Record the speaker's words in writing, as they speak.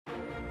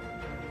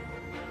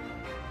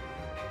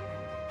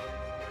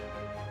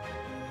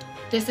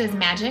This is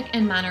Magic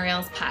and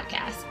Monorails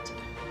podcast.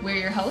 We're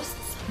your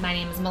hosts. My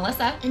name is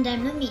Melissa. And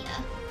I'm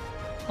Leah.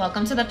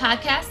 Welcome to the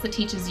podcast that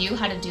teaches you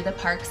how to do the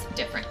parks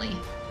differently.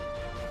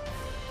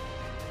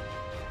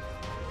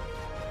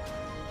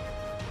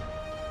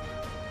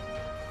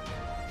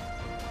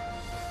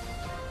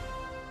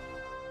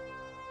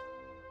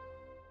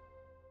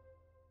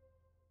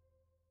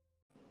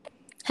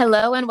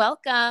 Hello and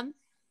welcome.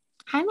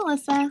 Hi,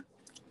 Melissa.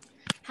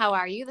 How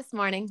are you this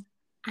morning?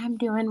 I'm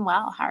doing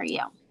well. How are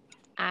you?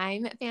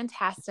 I'm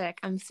fantastic.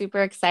 I'm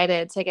super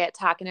excited to get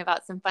talking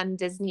about some fun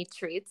Disney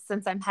treats.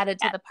 Since I'm headed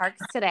to the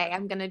parks today,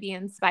 I'm going to be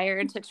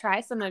inspired to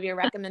try some of your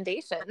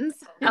recommendations.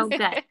 Oh,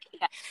 good.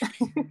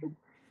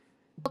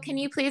 Can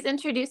you please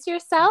introduce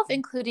yourself,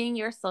 including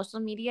your social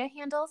media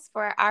handles,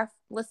 for our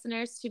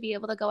listeners to be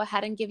able to go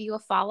ahead and give you a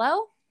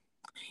follow?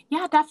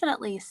 Yeah,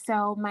 definitely.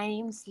 So my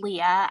name's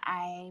Leah.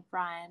 I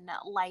run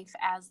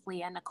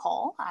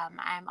Lifeasleahnicole.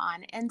 I'm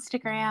on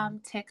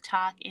Instagram,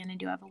 TikTok, and I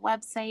do have a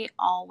website,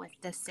 all with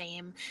the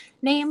same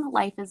name,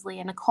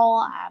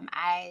 Lifeasleahnicole.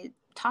 I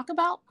talk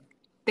about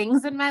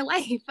things in my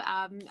life,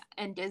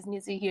 and Disney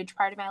is a huge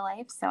part of my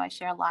life. So I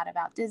share a lot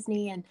about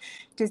Disney and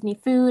Disney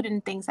food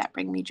and things that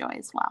bring me joy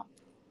as well.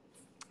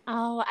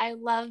 Oh, I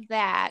love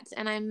that.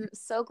 And I'm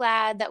so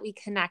glad that we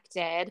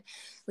connected.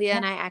 Leah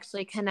and I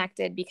actually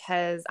connected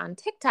because on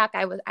TikTok,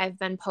 I've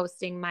been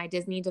posting my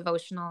Disney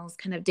devotionals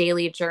kind of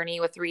daily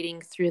journey with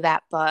reading through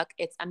that book.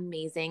 It's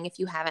amazing. If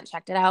you haven't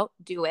checked it out,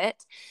 do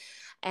it.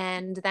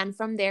 And then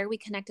from there, we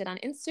connected on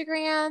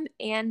Instagram,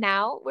 and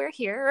now we're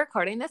here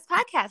recording this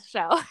podcast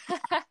show.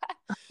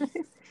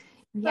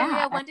 Yeah. So,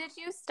 Leah, when did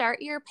you start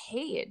your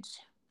page?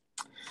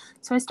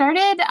 So I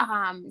started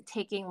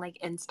taking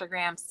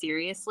Instagram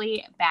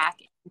seriously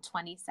back in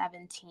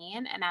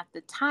 2017. And at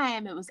the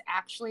time, it was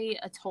actually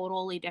a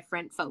totally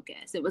different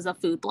focus. It was a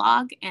food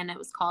blog, and it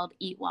was called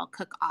Eat Well,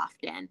 Cook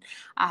Often.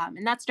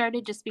 And that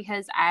started just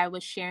because I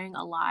was sharing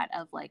a lot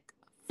of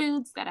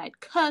foods that I'd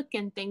cook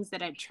and things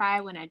that I'd try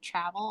when I'd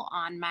travel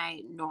on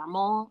my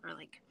normal or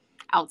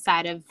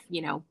outside of,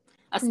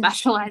 a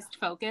specialized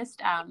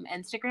focused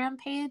Instagram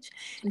page.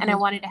 And I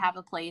wanted to have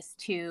a place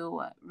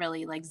to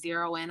really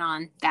zero in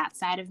on that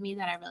side of me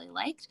that I really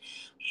liked.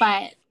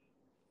 But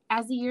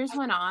as the years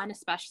went on,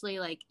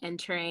 especially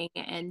entering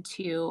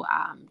into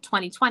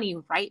 2020,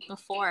 right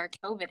before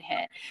COVID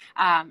hit,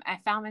 I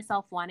found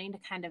myself wanting to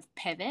kind of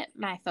pivot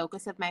my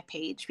focus of my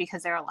page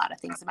because there are a lot of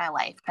things in my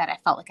life that I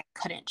felt like I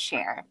couldn't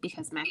share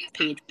because my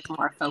page was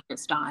more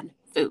focused on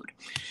food.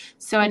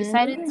 So I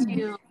decided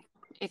to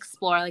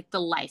explore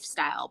the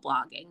lifestyle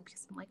blogging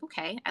because I'm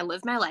okay, I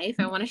live my life,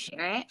 I want to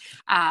share it,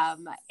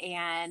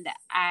 and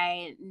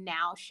I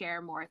now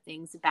share more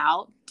things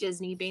about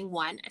Disney being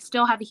one. I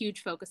still have a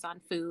huge focus on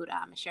food.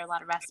 I share a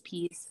lot of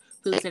recipes,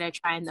 foods that I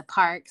try in the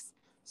parks,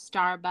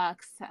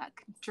 Starbucks,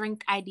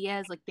 drink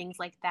ideas, things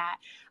like that,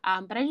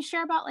 but I just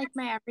share about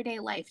my everyday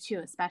life too,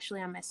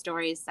 especially on my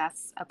stories.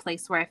 That's a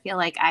place where I feel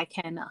like I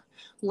can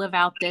live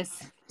out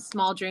this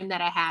small dream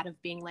that I had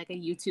of being a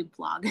YouTube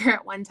vlogger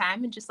at one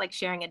time and just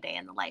sharing a day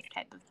in the life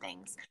type of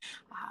things.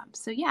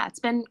 So yeah, it's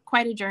been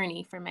quite a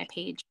journey for my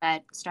page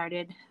that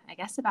started, I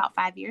guess, about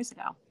 5 years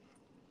ago.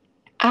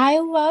 I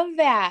love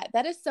that.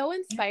 That is so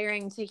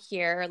inspiring to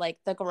hear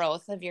the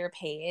growth of your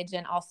page,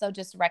 and also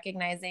just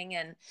recognizing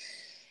and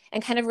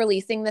kind of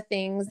releasing the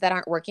things that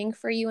aren't working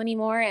for you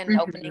anymore and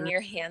opening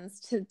your hands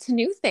to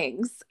new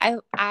things.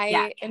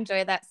 I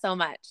enjoy that so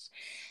much.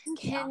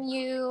 Can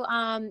you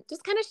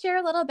just kind of share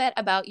a little bit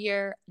about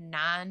your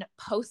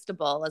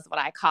non-postable, is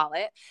what I call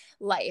it,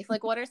 life?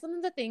 What are some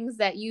of the things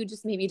that you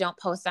just maybe don't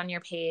post on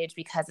your page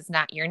because it's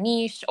not your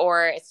niche,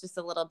 or it's just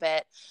a little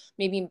bit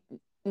maybe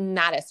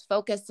not as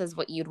focused as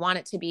what you'd want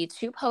it to be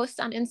to post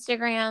on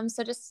Instagram?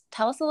 So just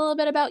tell us a little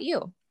bit about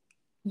you.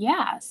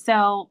 Yeah,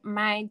 so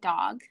my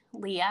dog,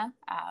 Leah,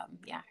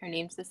 her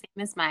name's the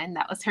same as mine.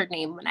 That was her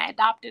name when I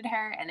adopted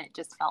her, and it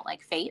just felt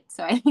like fate,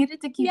 so I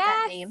needed to keep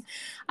that name.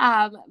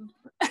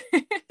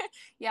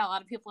 Yeah, a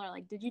lot of people are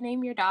like, did you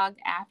name your dog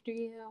after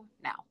you?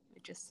 No,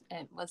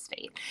 it was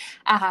fate.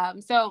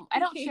 So I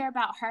don't share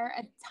about her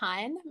a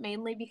ton,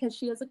 mainly because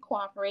she doesn't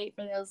cooperate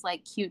for those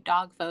cute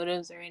dog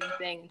photos or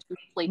anything. She's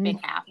sleeping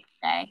half the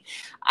day.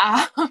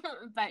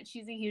 But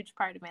she's a huge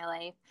part of my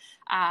life.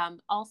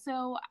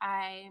 Also,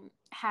 I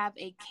have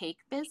a cake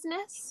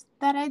business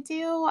that I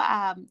do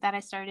that I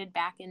started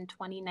back in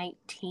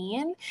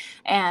 2019,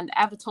 and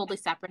I have a totally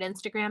separate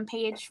Instagram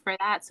page for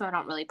that, so I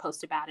don't really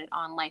post about it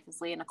on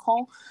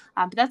Lifeasleahnicole,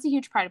 but that's a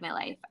huge part of my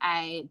life.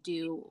 I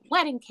do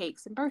wedding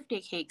cakes and birthday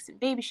cakes and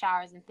baby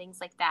showers and things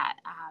like that,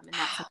 and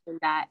that's something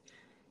that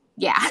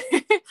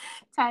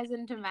ties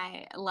into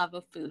my love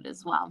of food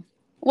as well.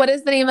 What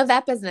is the name of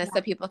that business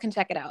so people can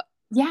check it out?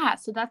 Yeah,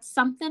 so that's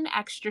Something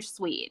Extra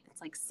Sweet.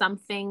 It's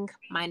something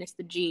minus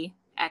the G,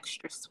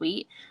 extra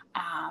sweet.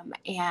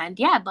 And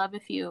yeah, I'd love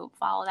if you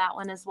follow that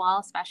one as well,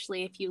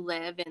 especially if you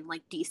live in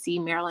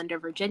DC, Maryland, or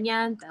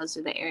Virginia. Those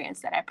are the areas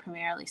that I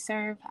primarily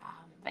serve.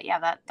 But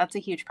yeah, that's a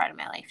huge part of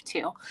my life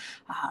too.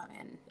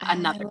 And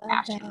another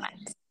passion of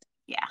mine.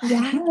 Yeah.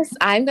 Yes,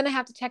 I'm gonna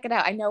have to check it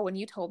out. I know when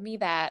you told me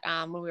that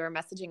when we were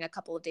messaging a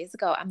couple of days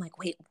ago, I'm like,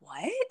 wait,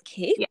 what?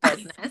 Cake Yeah.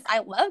 business? I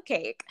love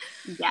cake.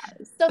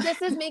 Yes. So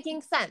this is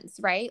making sense,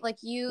 right? Like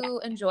Yeah. you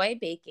enjoy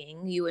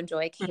baking, you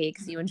enjoy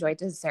cakes, you enjoy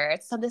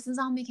desserts. So this is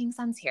all making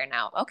sense here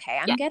now. Okay,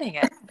 I'm Yeah. getting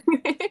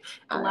it.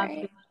 All Love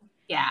right. it.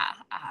 Yeah.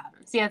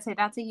 So yeah, I'd say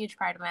that's a huge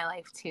part of my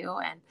life too.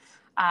 And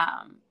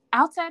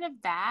outside of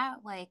that,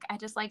 like I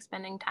just like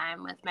spending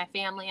time with my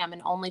family. I'm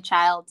an only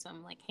child, so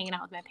I'm like hanging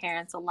out with my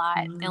parents a lot.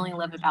 They only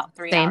live about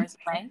three Same. hours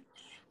away.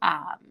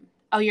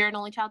 Oh, you're an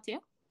only child too?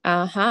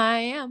 Uh-huh, I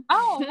am.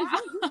 Oh,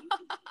 wow.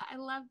 I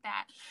love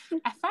that.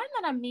 I find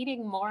that I'm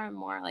meeting more and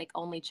more like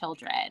only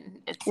children.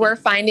 It We're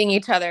seems. finding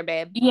each other,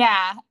 babe.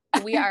 Yeah.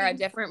 We are a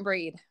different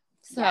breed.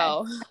 Yes.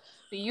 So,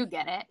 So you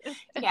get it.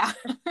 Yeah.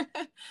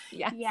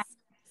 yes. Yeah.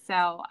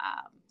 So,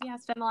 yeah, I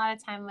spend a lot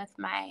of time with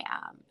my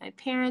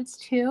parents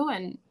too,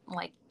 and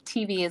like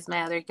TV is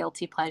my other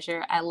guilty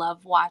pleasure. I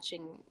love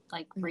watching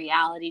like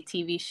reality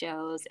TV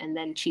shows and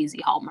then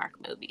cheesy Hallmark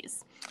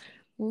movies.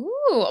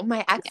 Ooh, my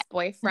Yeah.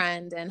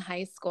 ex-boyfriend in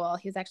high school,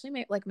 he's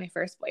actually my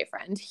first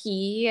boyfriend.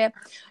 He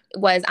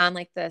was on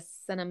like the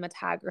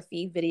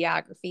cinematography,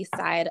 videography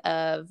side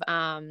of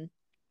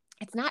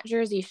it's not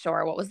Jersey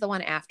Shore. What was the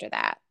one after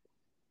that?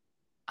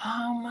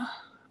 Why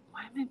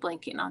am I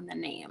blanking on the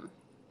name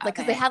Like,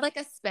 of because they it? had like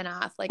a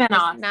spin-off, like this,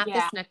 Spinoff. not the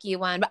Yeah. Snooki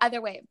one, but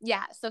either way,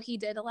 yeah. So he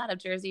did a lot of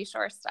Jersey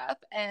Shore stuff,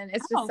 and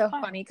it's just Oh, so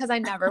fun. funny because I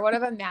never would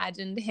have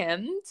imagined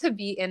him to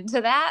be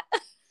into that.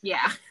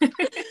 Yeah.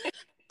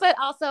 But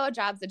also, a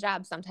job's a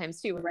job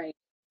sometimes too. Right.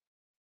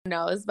 Who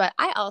knows? But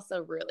I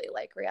also really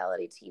like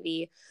reality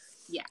TV.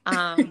 Yeah.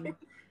 So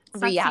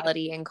that's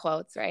Reality in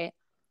quotes, right?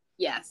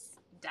 yes,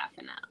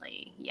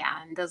 definitely.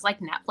 Yeah, and those like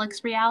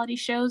Netflix reality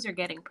shows are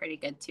getting pretty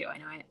good too. I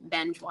know I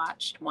binge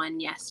watched one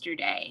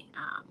yesterday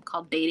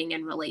called Dating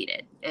and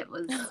Related.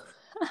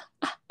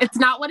 It's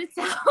not what it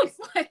sounds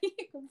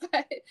like,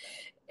 but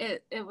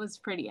it was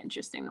pretty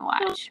interesting to Oh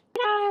watch.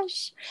 my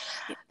gosh.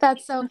 Yeah.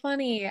 That's so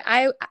funny.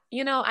 I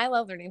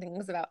love learning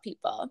things about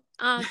people.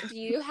 Do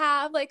you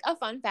have like a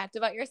fun fact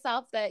about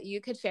yourself that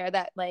you could share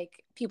that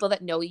like people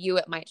that know you,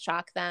 it might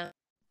shock them?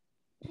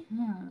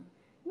 Hmm.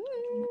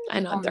 I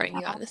know I'm People throwing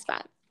you on know. the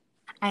spot.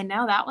 I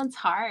know that one's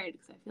hard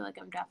because I feel like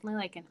I'm definitely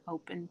like an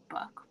open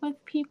book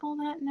with people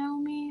that know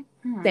me.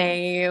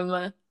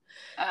 Same.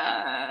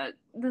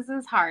 This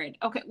is hard.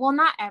 Okay, well,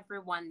 not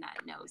everyone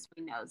that knows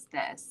me knows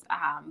this,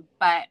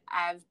 but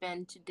I've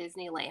been to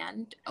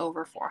Disneyland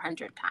over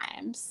 400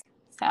 times.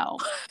 So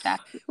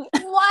that's,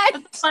 What?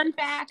 that's a fun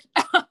fact.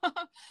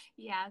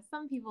 Yeah,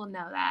 some people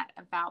know that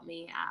about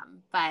me,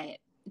 but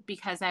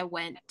because I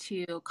went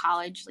to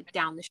college like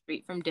down the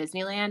street from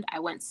Disneyland, I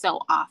went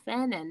so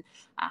often, and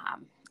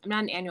I'm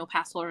not an annual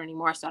pass holder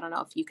anymore, so I don't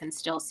know if you can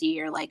still see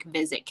your like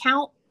visit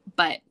count.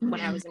 But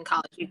when I was in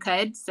college, you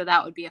could. So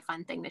that would be a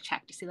fun thing to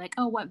check to see, like,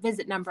 oh, what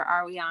visit number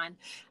are we on?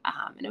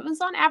 And it was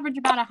on average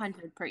about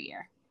 100 per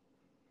year.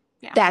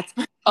 Yeah. That's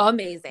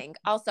amazing.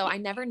 Also, I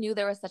never knew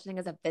there was such a thing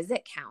as a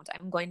visit count.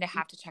 I'm going to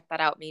have to check that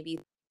out maybe.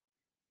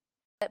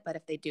 But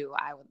if they do,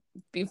 I would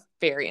be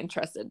very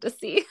interested to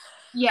see.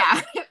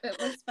 Yeah. It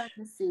was fun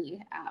to see.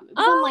 It was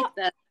on Oh,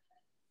 like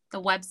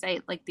the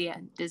website, like the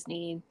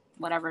Disney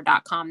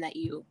whatever.com that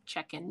you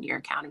check in your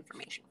account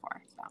information for.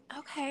 So.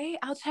 okay.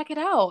 I'll check it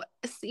out.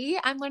 See,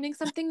 I'm learning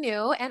something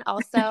new. And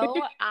also,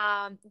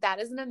 that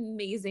is an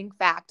amazing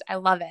fact. I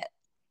love it.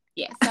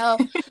 Yeah. So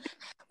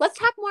let's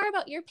talk more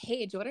about your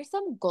page. What are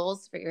some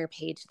goals for your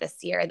page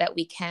this year that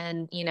we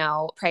can,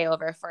 pray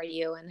over for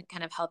you and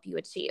kind of help you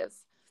achieve?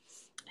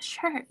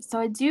 Sure. So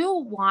I do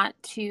want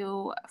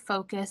to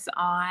focus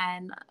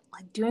on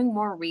like doing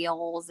more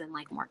reels and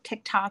like more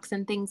TikToks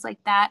and things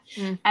like that.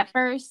 Mm, At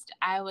first,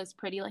 I was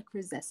pretty like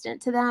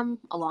resistant to them,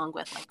 along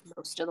with like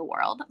most of the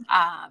world,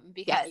 yes.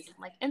 because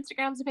like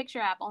Instagram's a picture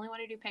app, only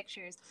want to do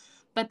pictures.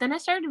 But then I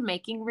started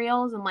making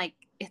reels, and like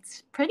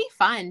it's pretty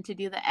fun to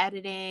do the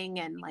editing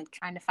and like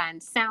trying to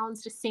find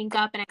sounds to sync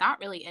up, and I got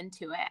really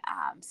into it.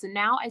 So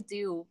now I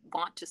do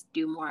want to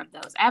do more of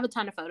those. I have a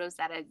ton of photos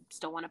that I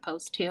still want to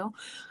post too.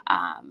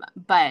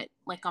 But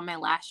like on my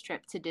last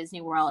trip to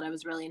Disney World, I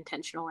was really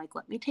intentional. Like,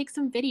 let me take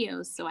some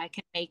videos so I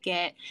can make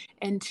it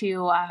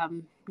into,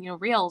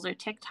 reels or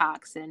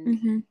TikToks and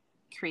Mm-hmm.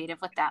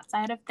 creative with that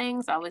side of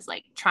things. I was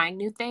like trying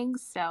new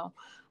things. So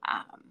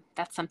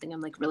that's something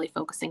I'm like really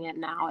focusing in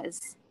now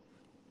is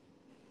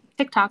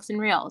TikToks and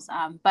reels.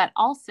 But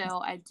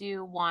also I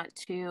do want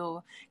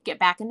to get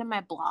back into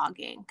my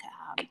blogging.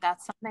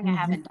 That's something I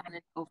haven't done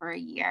in over a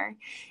year.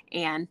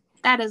 And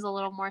that is a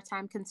little more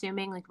time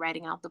consuming, like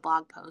writing out the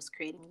blog posts,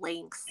 creating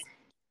links,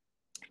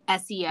 Yeah.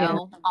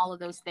 SEO, all of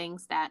those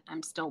things that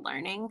I'm still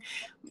learning.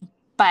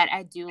 But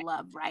I do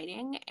love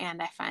writing.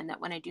 And I find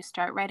that when I do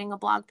start writing a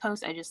blog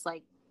post, I just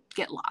like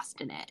get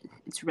lost in it.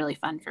 It's really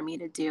fun for me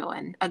to do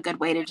and a good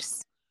way to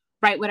just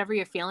write whatever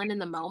you're feeling in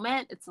the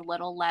moment. It's a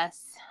little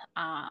less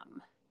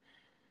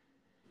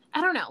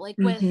I don't know, like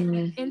with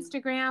Hmm.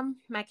 Instagram,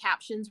 my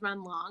captions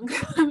run long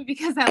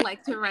because I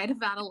like to write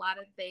about a lot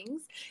of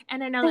things.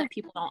 And I know that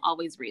people don't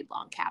always read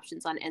long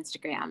captions on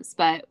Instagrams,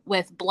 but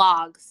with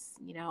blogs,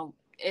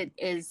 it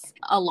is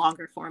a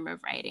longer form of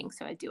writing.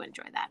 So I do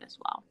enjoy that as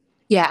well.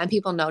 Yeah, and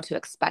people know to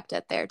expect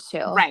it there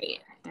too. Right.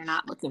 They're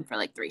not looking for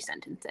like 3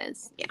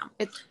 sentences.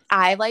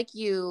 I, like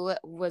you,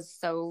 was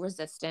so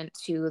resistant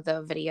to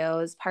the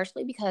videos,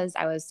 partially because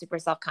I was super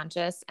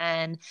self-conscious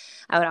and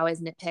I would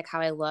always nitpick how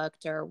I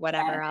looked or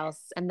whatever Yeah.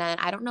 else. And then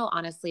I don't know,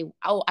 honestly.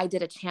 Oh, I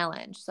did a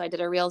challenge. So I did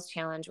a Reels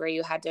challenge where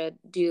you had to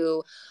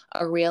do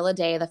a reel a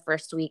day the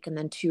first week and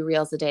then 2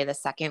 reels a day the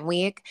second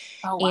week.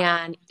 Oh, wow.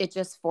 And it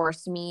just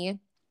forced me.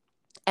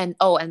 And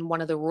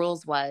one of the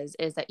rules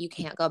is that you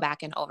can't go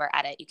back and over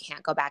edit. You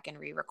can't go back and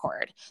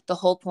re-record. The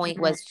whole point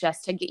Mhm. was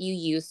just to get you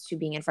used to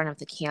being in front of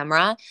the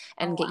camera Oh,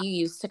 and get wow. you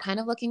used to kind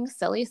of looking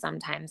silly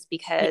sometimes, Yeah.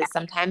 because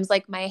sometimes,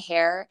 like, my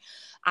hair,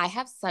 I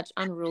have such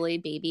unruly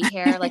baby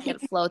hair, like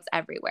it floats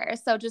everywhere.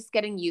 So just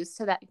getting used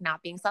to that,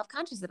 not being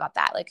self-conscious about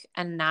that, like,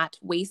 and not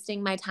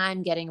wasting my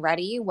time getting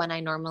ready when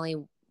I normally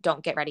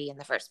don't get ready in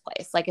the first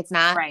place. Like, it's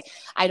not, Right.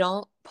 I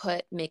don't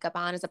put makeup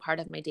on as a part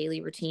of my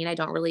daily routine. I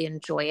don't really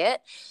enjoy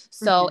it.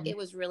 So Mhm. it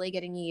was really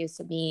getting you used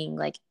to being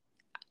like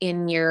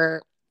in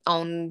your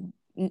own,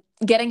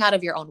 getting out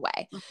of your own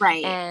way.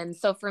 Right. And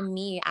so for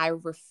me, I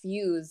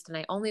refused and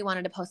I only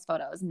wanted to post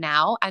photos.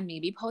 Now I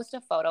maybe post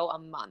a photo a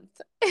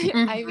month. I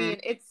Mhm. mean,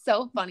 it's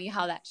so funny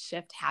how that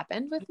shift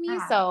happened with me.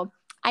 Yeah. So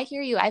I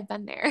hear you. I've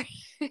been there.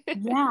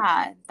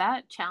 Yeah,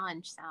 that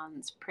challenge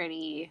sounds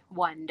pretty,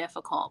 one,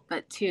 difficult,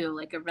 but two,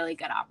 like a really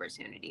good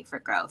opportunity for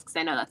growth. Because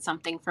I know that's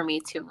something for me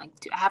too. Like,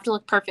 I have to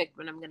look perfect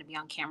when I'm going to be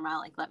on camera.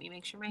 Like, let me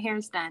make sure my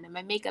hair's done and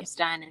my makeup's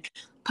done, and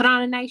put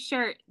on a nice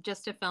shirt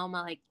just to film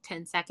a like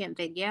 10-second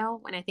video.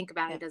 When I think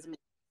about it, Yeah. it doesn't make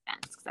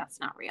sense because that's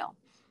not real.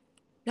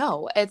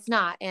 No, it's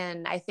not.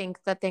 And I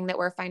think the thing that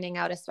we're finding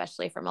out,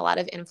 especially from a lot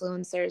of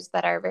influencers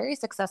that are very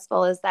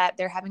successful, is that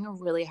they're having a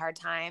really hard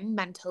time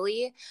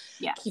mentally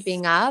Yes.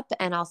 keeping up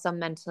and also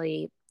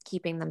mentally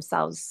keeping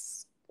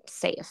themselves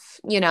safe,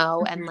 and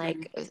Mhm.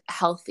 like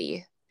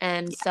healthy.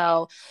 And Yeah.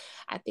 so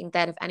I think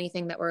that if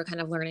anything, that we're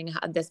kind of learning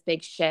this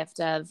big shift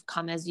of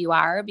come as you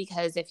are,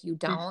 because if you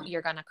don't, Mhm.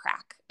 you're going to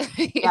crack.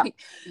 Yep.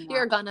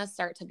 You're Yeah. going to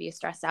start to be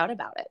stressed out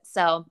about it.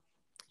 So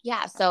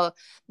yeah, so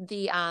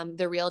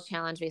the real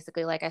challenge,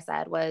 basically, like I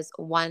said, was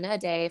 1 a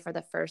day for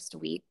the first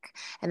week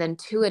and then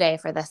 2 a day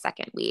for the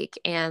second week.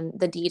 And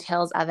the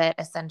details of it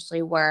essentially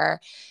you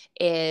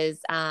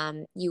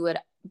would,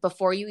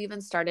 before you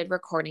even started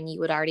recording, you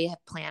would already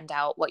have planned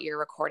out what you're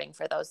recording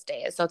for those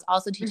days. So it's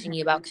also teaching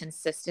you about Mhm.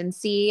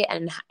 consistency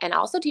and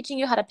also teaching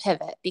you how to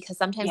pivot, because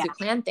sometimes Yeah. we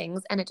plan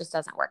things and it just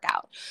doesn't work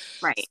out.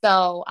 Right.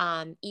 So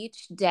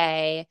each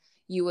day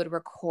you would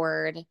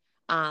record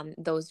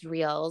those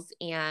reels,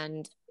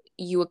 and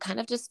you would kind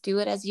of just do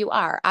it as you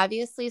are.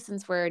 Obviously,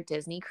 since we're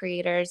Disney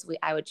creators,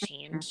 I would Mhm.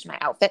 change my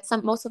outfit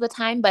most of the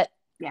time, but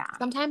Yeah.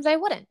 sometimes I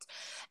wouldn't.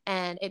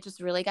 And it just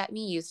really got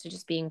me used to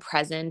just being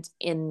present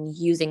in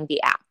using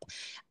the app.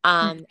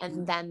 And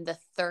Mhm. then the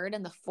third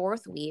and the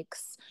fourth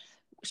weeks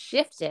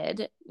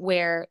shifted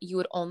where you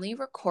would only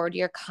record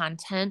your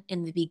content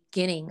in the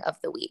beginning of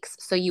the weeks.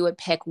 So you would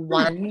pick Hmm.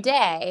 one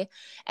day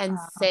and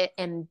Uh, sit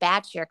and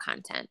batch your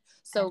content.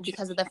 So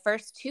because of the Interesting.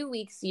 first 2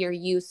 weeks, you're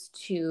used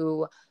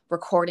to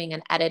recording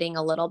and editing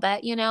a little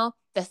bit,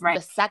 Right.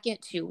 the second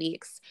 2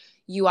 weeks,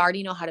 you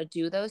already know how to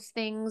do those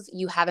things.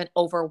 You haven't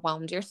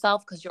overwhelmed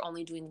yourself because you're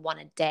only doing one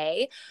a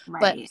day.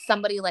 But Right.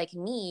 somebody like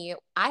me,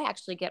 I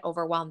actually get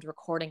overwhelmed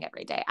recording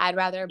every day. I'd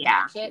rather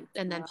Yeah. batch it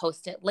and then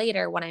post it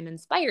later when I'm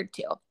inspired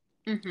to.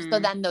 So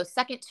Mhm. then those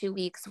second 2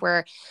 weeks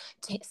were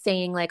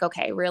saying, like,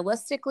 okay,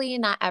 realistically,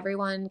 not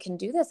everyone can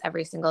do this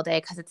every single day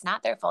because it's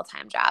not their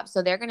full-time job.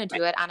 So they're going to Right.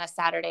 do it on a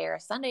Saturday or a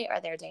Sunday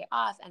or their day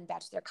off and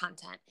batch their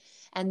content.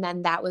 And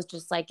then that was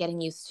just like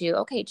getting used to,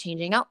 okay,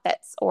 changing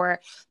outfits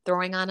or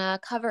throwing on a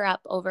cover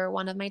up over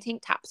one of my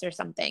tank tops or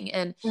something.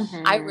 And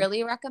I Mhm.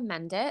 really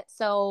recommend it.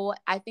 So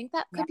I think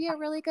that Yeah. could be a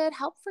really good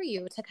help for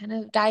you to kind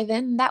of dive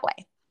in that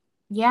way.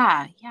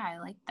 Yeah. Yeah. I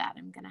like that.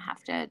 I'm gonna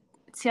have to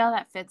see how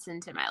that fits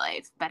into my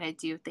life, but I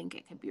do think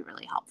it could be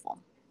really helpful.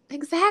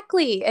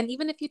 Exactly. And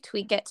even if you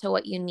tweak it to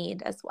what you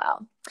need as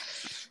well.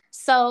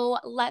 So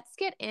let's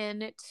get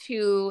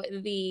into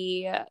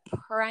the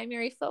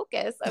primary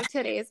focus of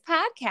today's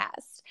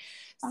podcast.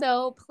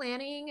 So,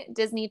 planning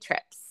Disney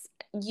trips.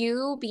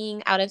 You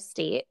being out of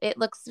state, it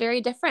looks very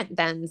different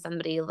than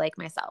somebody like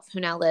myself who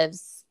now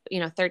lives,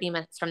 30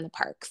 minutes from the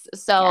parks. Yeah.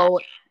 So,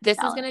 this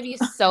is Jealous. going to be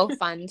so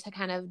fun to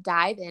kind of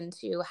dive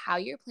into how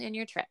you plan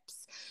your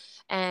trips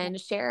and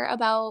share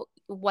about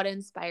what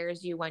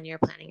inspires you when you're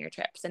planning your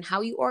trips and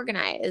how you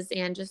organize,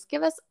 and just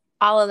give us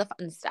all of the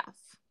fun stuff.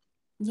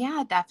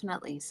 Yeah,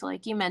 definitely. So,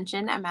 like you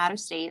mentioned, I'm out of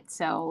state.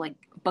 So, like,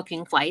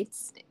 booking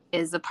flights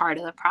is a part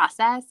of the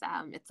process.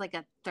 It's like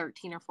a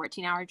 13 or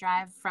 14-hour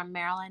drive from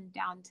Maryland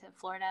down to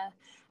Florida,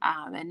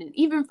 and an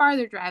even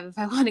farther drive if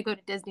I want to go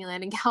to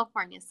Disneyland in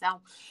California.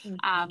 So,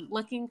 Mhm.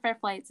 looking for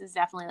flights is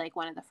definitely like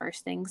one of the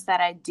first things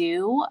that I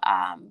do,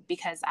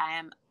 because I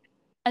am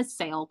a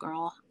sale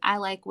girl. I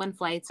like when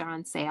flights are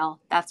on sale.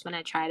 That's when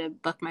I try to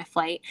book my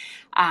flight.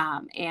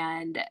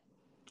 And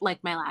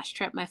like my last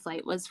trip, my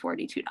flight was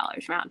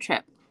 $42 round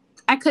trip.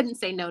 I couldn't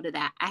say no to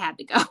that. I had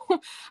to go.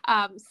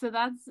 So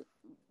that's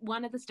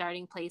one of the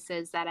starting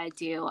places that I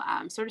do.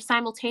 Sort of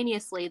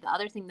simultaneously, the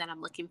other thing that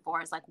I'm looking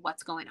for is like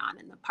what's going on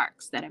in the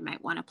parks that I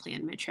might want to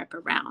plan my trip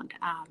around.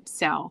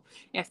 So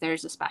if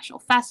there's a special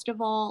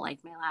festival,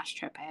 like my last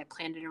trip, I had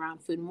planned it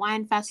around Food and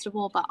Wine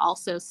Festival, but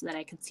also so that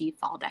I could see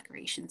fall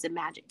decorations in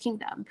Magic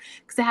Kingdom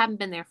because I haven't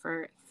been there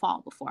for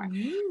fall before.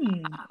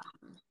 Mm.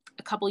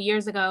 A couple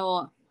years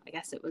ago, I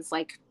guess it was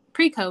like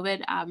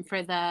pre-COVID,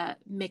 for the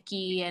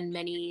Mickey and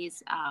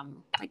Minnie's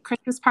like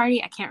Christmas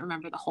party. I can't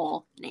remember the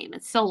whole name.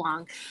 It's so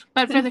long.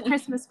 But for the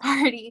Christmas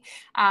party,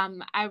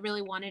 I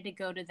really wanted to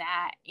go to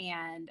that.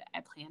 And I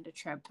planned a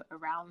trip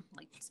around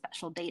like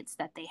special dates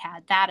that they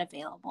had that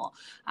available.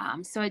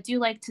 So I do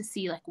like to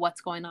see like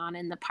what's going on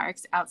in the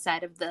parks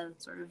outside of the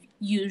sort of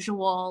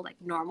usual like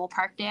normal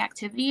park day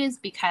activities,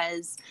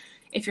 because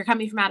if you're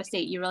coming from out of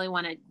state, you really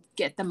want to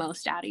get the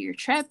most out of your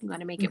trip. You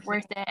want to make it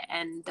worth it.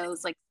 And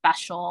those like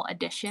special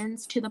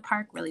additions to the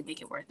park really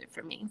make it worth it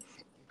for me.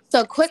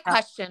 So quick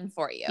question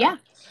for you. Yeah.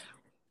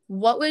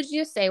 What would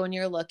you say when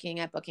you're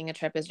looking at booking a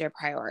trip as your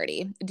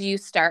priority? Do you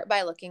start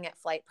by looking at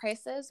flight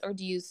prices, or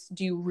do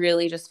you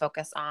really just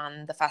focus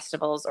on the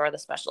festivals or the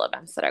special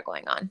events that are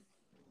going on?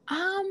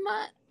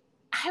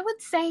 I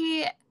would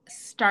say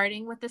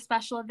starting with the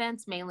special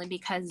events, mainly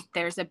because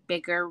there's a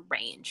bigger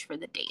range for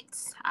the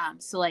dates.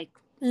 So like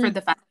for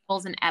the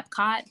festivals in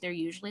Epcot, they're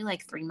usually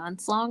like 3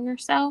 months long or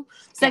so.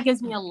 So that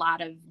gives me a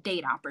lot of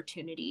date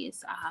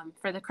opportunities.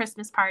 For the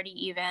Christmas party,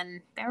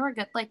 even there were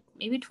good, like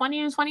maybe 20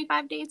 or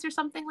 25 dates or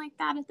something like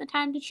that at the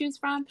time to choose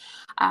from.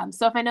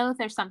 So if I know that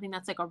there's something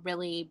that's like a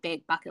really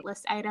big bucket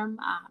list item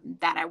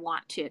that I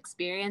want to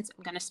experience,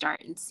 I'm going to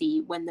start and see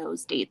when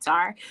those dates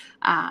are,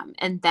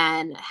 and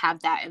then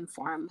have that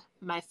inform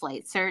my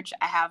flight search.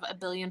 I have a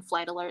billion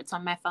flight alerts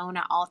on my phone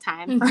at all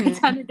times for a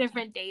ton of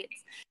different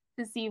dates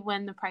to see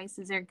when the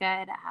prices are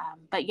good.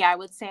 But yeah, I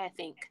would say I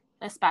think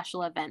the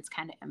special events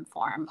kind of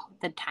inform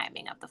the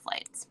timing of the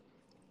flights.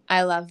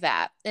 I love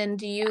that. And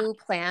do you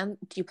plan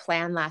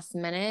last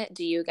minute?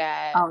 Do you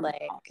get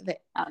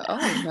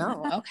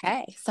no.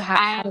 Okay. So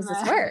how does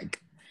this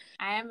work?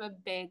 I am a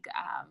big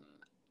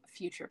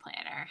future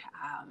planner.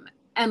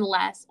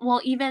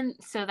 Even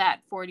so,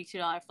 that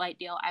 $42 flight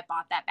deal, I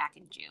bought that back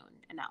in June,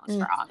 and that was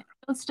for August.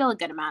 So it's still a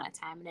good amount of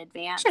time in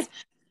advance. Sure.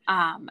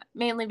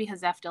 Mainly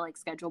because I have to like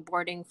schedule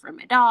boarding for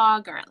my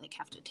dog, or like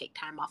have to take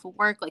time off of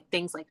work, like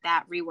things like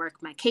that, rework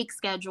my cake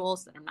schedule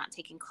so that I'm not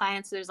taking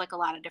clients. So there's like a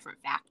lot of different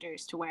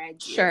factors to where I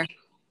do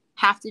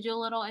have to do a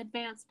little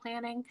advanced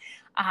planning.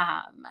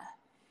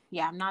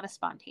 Yeah, I'm not a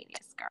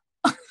spontaneous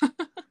girl.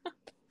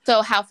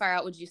 So how far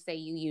out would you say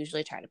you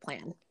usually try to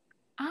plan?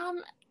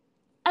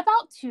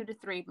 About 2 to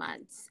 3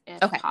 months, if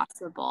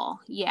possible.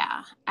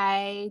 Yeah.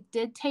 I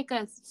did take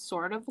a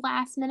sort of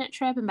last minute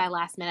trip, and by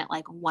last minute,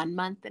 like 1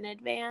 month in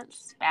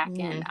advance back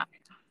in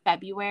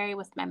February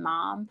with my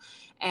mom.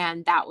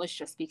 And that was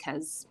just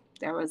because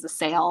there was a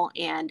sale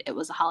and it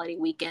was a holiday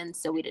weekend.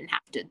 So we didn't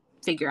have to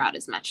figure out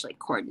as much like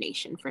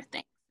coordination for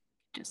things.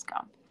 Just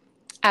go.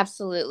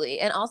 Absolutely.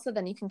 And also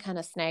then you can kind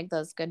of snag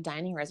those good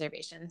dining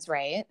reservations,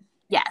 right?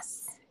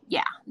 Yes.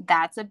 Yeah,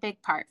 that's a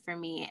big part for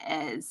me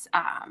is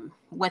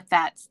with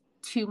that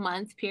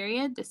 2-month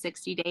period, the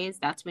 60 days,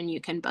 that's when you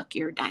can book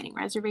your dining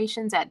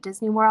reservations at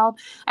Disney World.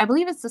 I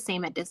believe it's the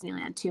same at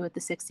Disneyland too at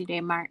the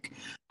 60-day mark.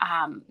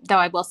 Though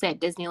I will say at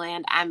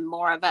Disneyland, I'm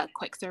more of a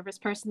quick service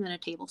person than a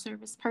table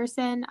service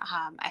person.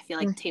 I feel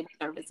like table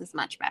service is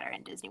much better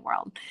in Disney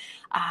World.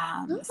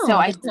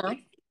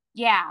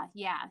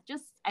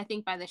 Just I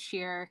think by the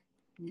sheer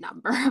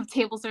number of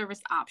table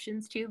service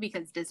options too,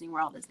 because Disney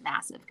World is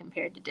massive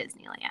compared to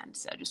Disneyland,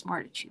 so just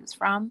more to choose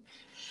from.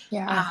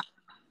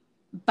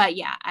 But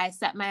yeah, I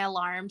set my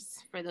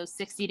alarms for those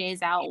 60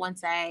 days out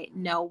once I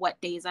know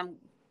what days I'm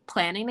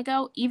planning to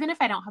go, even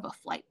if I don't have a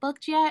flight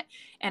booked yet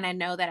and I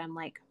know that I'm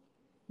like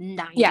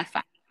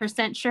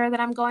 95% sure that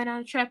I'm going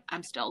on a trip,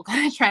 I'm still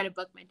going to try to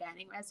book my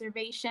dining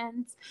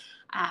reservations.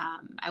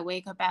 I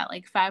wake up at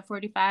like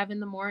 5:45 in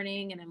the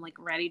morning and I'm like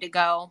ready to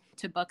go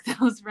to book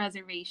those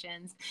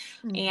reservations.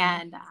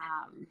 And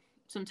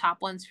some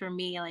top ones for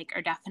me like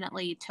are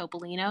definitely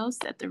Topolino's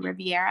at the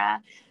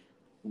Riviera.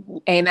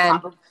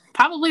 Amen.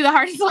 Probably the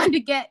hardest one to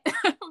get,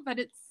 but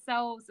it's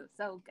so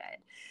good.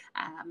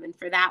 And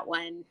for that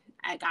one,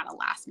 I got a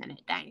last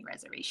minute dining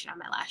reservation on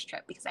my last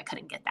trip because I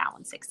couldn't get that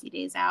one 60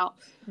 days out.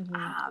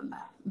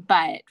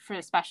 But for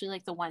especially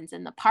like the ones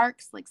in the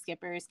parks, like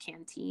Skipper's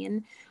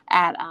Canteen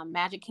at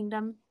Magic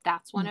Kingdom,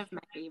 that's one of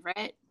my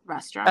favorite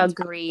restaurants.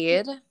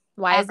 Agreed.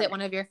 Why is it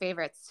one of your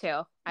favorites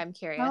too? I'm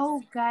curious.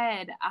 So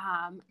good.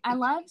 I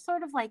love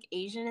sort of like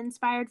Asian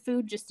inspired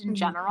food just in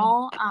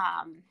general.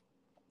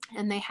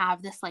 And they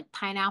have this like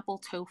pineapple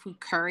tofu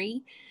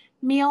curry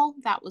meal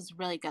that was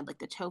really good. Like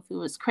the tofu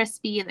was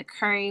crispy, the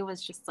curry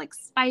was just like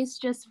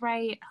spiced just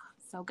right.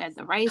 so good.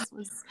 The rice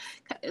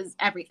is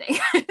everything.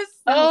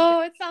 So good.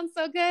 Oh, it sounds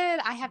so good.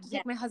 I have to Yeah.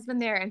 take my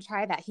husband there and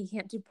try that. He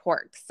can't do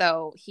pork,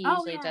 so he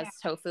Oh usually yeah, does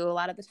yeah, tofu a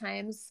lot of the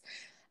times.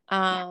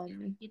 yeah.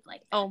 Um, You'd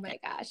like oh that. my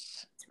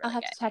gosh. It's I'll really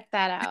have to good. check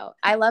that out.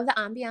 I love the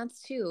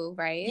ambiance too,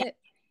 Yeah, right?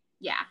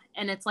 yeah,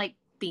 and it's like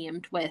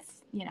themed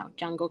with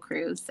Jungle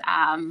Cruise,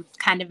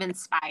 kind of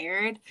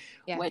inspired,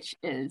 Yeah. which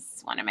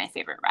is one of my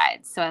favorite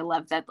rides. So I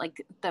love that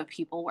like the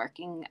people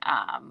working,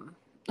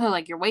 who,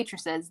 like your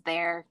waitresses,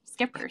 they're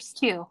skippers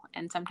too,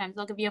 and sometimes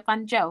they'll give you a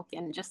fun joke,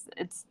 and just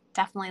it's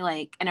definitely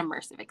like an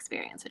immersive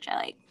experience, which I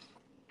like.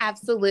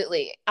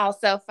 Absolutely.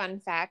 Also, fun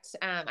fact,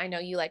 I know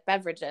you like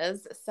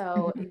beverages.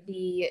 So Mhm.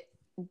 the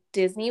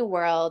Disney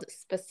World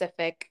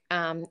specific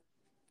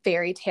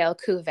fairy tale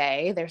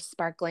cuvee, their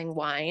sparkling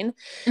wine,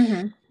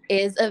 Mhm.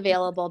 is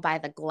available by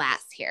the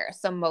glass here.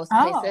 So most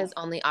Oh, places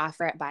only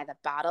offer it by the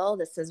bottle.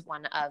 This is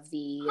one of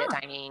the huh.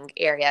 dining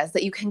areas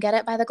that you can get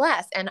it by the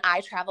glass. And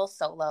I travel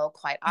solo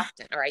quite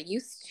often, or I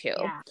used to,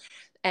 Yeah.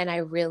 and I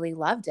really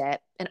loved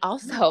it. And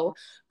also, Oh,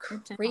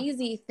 good to know.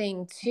 crazy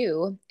thing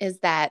too is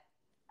that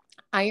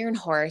Iron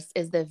Horse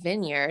is the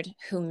vineyard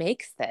who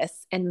makes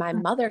this. And my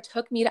mother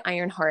took me to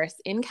Iron Horse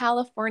in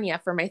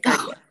California for my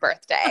 30th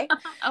birthday.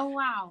 Oh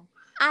wow.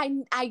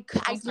 I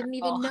Full didn't circle.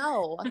 even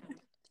know.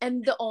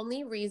 And the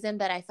only reason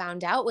that I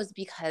found out was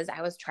because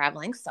I was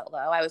traveling solo.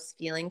 I was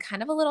feeling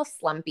kind of a little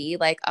slumpy,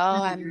 like,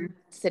 oh, I'm Mhm.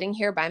 sitting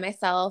here by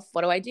myself.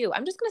 What do?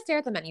 I'm just going to stare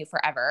at the menu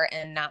forever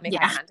and not make eye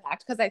Yeah.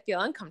 contact because I feel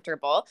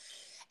uncomfortable.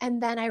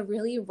 And then I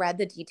really read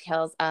the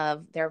details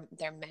of their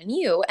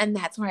menu, and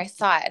that's where I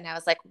saw it. And I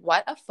was like,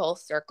 what a full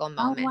circle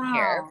Oh moment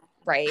here, wow.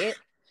 right?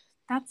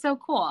 That's so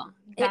cool.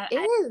 It I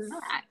didn't is. know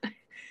that.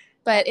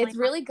 But Definitely it's have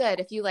really good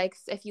if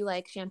you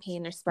like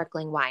champagne or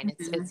sparkling wine.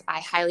 to. It's I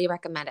highly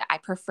recommend it. I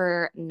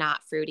prefer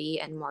not fruity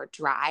and more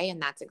dry,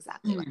 and that's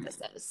exactly what Mm. this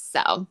is.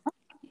 So,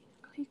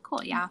 Okay,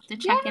 cool. Yeah, I'll have to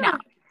check it yeah.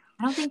 out.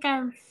 I don't think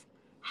I've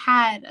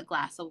had a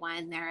glass of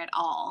wine there at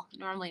all.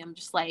 Normally, I'm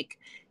just like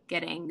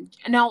getting.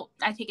 No,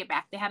 I take it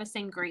back. They had a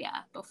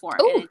sangria before,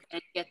 and Oh, I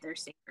did get their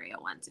sangria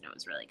once, and it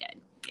was really good.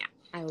 Yeah.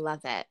 I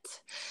love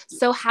it.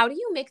 So, how do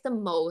you make the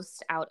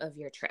most out of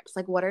your trips?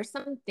 Like, what are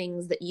some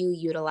things that you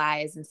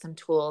utilize and some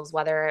tools,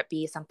 whether it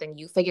be something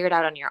you figured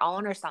out on your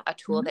own or a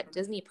tool Mhm. that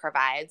Disney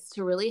provides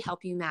to really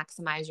help you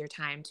maximize your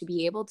time to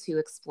be able to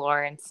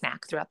explore and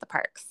snack throughout the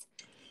parks?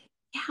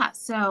 Yeah,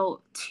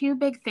 so two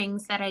big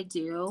things that I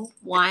do.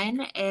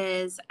 One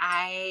is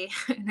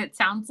and it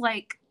sounds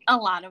like a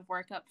lot of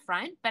work up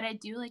front, but I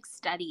do like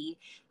study,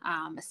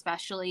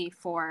 especially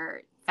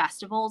for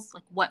festivals,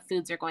 like what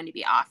foods are going to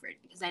be offered.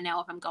 Because I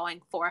know if I'm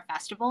going for a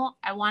festival,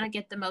 I want to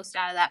get the most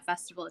out of that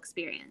festival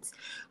experience.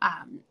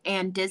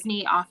 And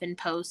Disney often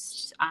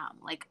posts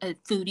like a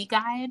foodie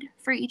guide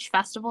for each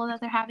festival that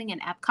they're having in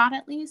Epcot,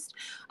 at least,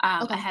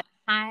 Okay. ahead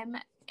of time,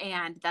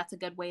 and that's a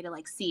good way to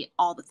like see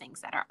all the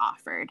things that are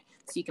offered,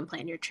 so you can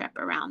plan your trip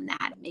around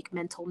that, make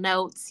mental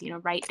notes,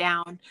 write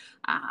down.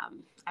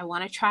 I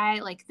want to try,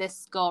 like,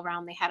 this go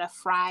around they had a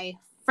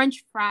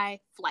french fry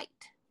flight.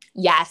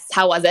 Yes.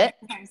 How was it?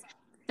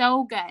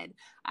 So good.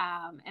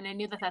 And I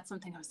knew that that's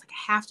something I was like,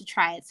 I have to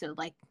try it. So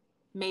like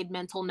made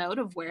mental note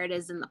of where it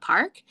is in the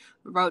park,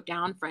 wrote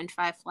down french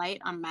fry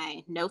flight on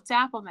my notes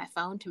app on my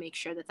phone to make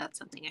sure that that's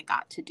something I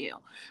got to do.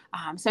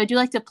 So I do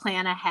like to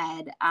plan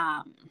ahead,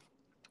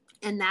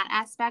 in that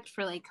aspect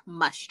for like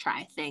must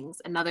try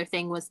things. Another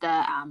thing was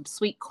the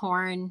sweet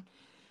corn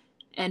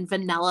and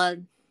vanilla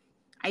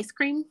ice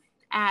cream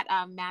at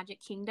Magic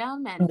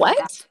Kingdom, and that,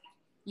 What?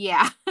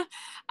 yeah.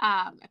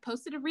 I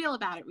posted a reel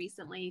about it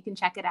recently. You can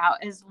check it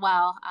out as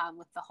well,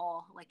 with the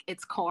whole like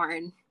 "It's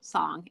Corn"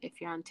 song.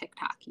 If you're on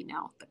TikTok,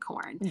 the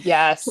corn.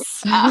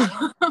 Yes.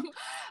 Um,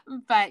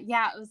 but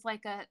yeah, it was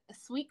like a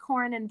sweet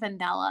corn and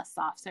vanilla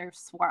soft serve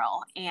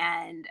swirl,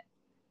 and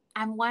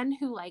I'm one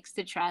who likes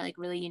to try like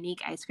really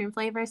unique ice cream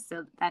flavors,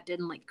 so that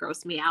didn't like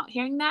gross me out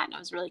hearing that, and I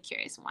was really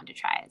curious and wanted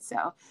to try it.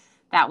 So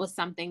that was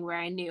something where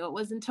I knew it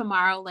was in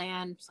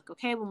Tomorrowland. It's like,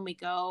 okay, when we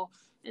go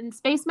in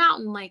Space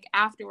Mountain, like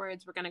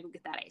afterwards, we're gonna go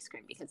get that ice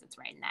cream because it's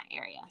right in that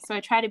area. So I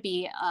try to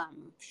be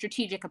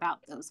strategic about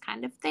those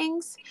kind of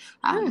things,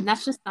 Hmm. and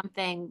that's just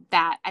something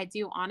that I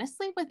do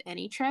honestly with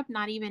any trip,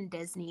 not even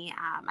Disney.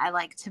 I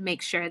like to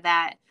make sure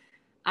that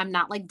I'm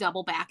not like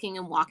double backing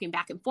and walking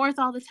back and forth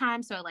all the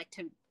time. So I like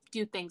to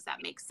do things that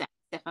make sense.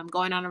 If I'm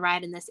going on a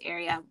ride in this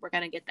area, we're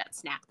going to get that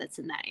snack that's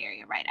in that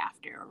area right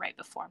after or right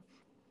before.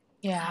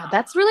 Yeah,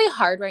 that's really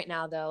hard right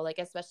now, though. Like,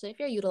 especially if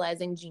you're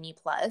utilizing Genie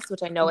Plus,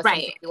 which I know is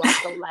something Right. you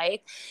also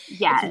like. It's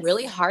Yes.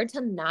 really hard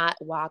to not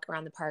walk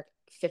around the park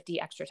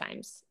 50 extra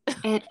times.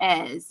 It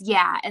is,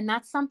 yeah, and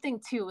that's something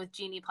too with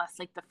Genie Plus.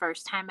 Like the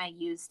first time I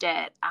used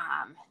it,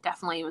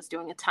 definitely was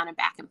doing a ton of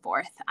back and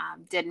forth.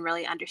 Didn't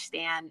really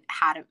understand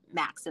how to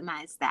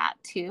maximize that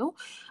too,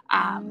 but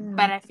Mm.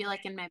 I feel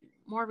like in my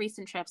more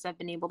recent trips, I've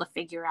been able to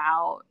figure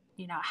out,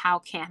 how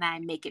can I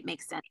make it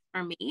make sense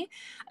for me,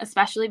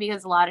 especially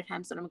because a lot of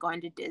times when I'm going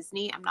to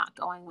Disney, I'm not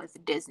going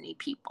with Disney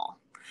people.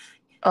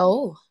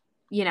 Oh,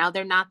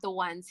 They're not the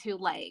ones who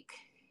like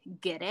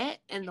get it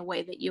in the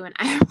way that you and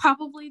I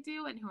probably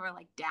do, and who are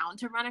like down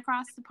to run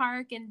across the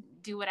park and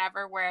do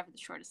whatever, wherever the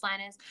shortest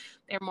line is.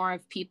 They're more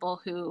of people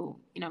who,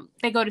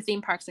 they go to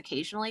theme parks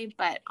occasionally,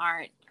 but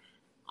aren't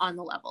on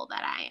the level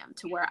that I am,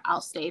 to where I'll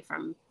stay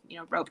from,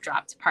 rope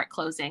drop to park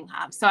closing.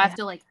 So I have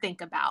to like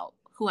think about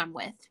who I'm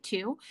with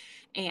too.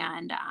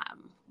 And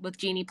with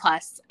Genie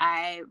Plus,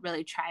 I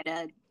really try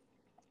to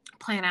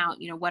plan out,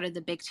 what are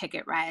the big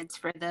ticket rides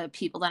for the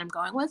people that I'm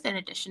going with in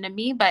addition to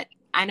me, but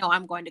I know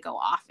I'm going to go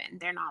often.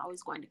 They're not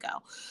always going to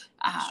go.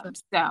 Sure.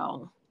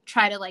 So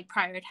try to like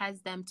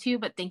prioritize them too,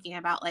 but thinking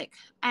about like,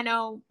 I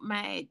know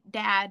my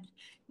dad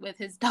with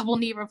his double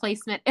knee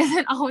replacement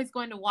isn't always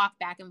going to walk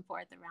back and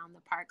forth around the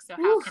park. So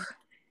how can,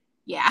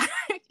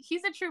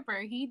 he's a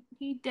trooper. He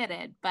did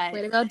it, but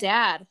Way to go,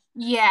 Dad.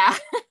 yeah.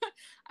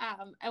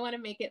 I want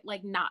to make it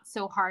like not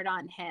so hard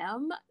on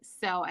him.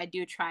 So I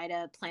do try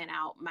to plan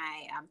out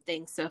my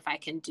things. So if I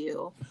can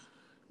do,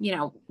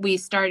 we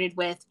started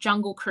with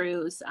Jungle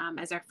Cruise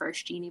as our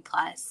first Genie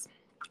Plus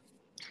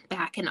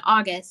back in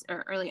August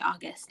or early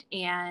August.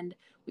 And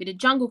we did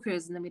Jungle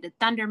Cruise, and then we did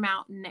Thunder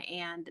Mountain,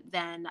 and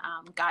then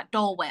got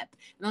Dole Whip.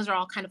 And those are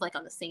all kind of like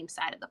on the same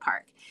side of the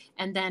park.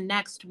 And then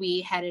next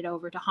we headed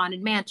over to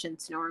Haunted Mansion.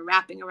 So we're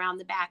wrapping around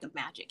the back of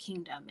Magic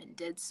Kingdom, and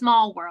did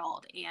Small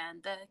World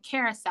and the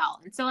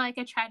Carousel. And so like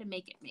I try to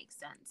make it make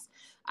sense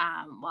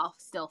while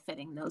still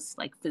fitting those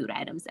like food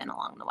items in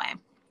along the way.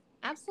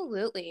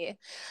 Absolutely.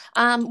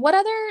 What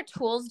other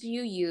tools do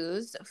you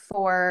use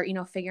for,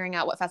 figuring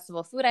out what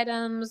festival food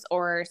items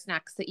or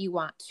snacks that you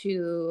want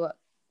to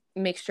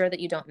make sure that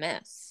you don't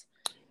miss?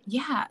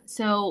 Yeah.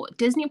 So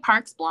Disney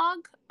Parks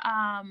blog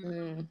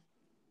Mm.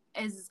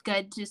 is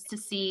good just to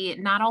see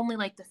not only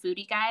like the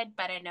foodie guide,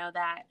 but I know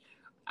that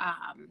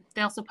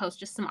they also post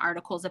just some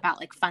articles about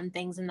like fun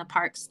things in the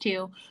parks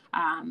too.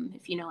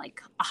 If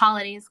like a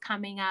holiday is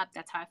coming up,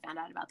 that's how I found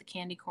out about the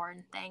candy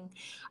corn thing.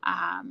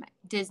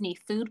 Disney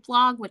Food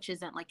Blog, which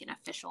isn't like an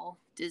official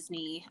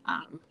Disney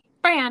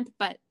brand,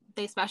 but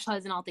they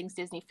specialize in all things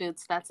Disney food.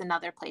 So that's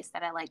another place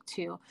that I like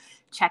to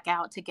check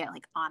out to get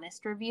like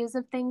honest reviews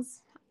of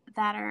things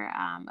that are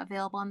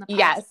available in the parks.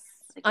 Yes.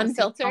 Like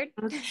Unfiltered.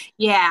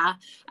 Yeah.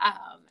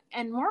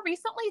 And more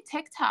recently,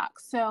 TikTok.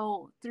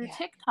 So through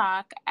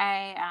TikTok,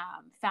 I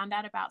found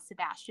out about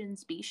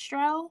Sebastian's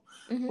Bistro,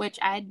 which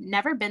I'd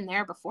never been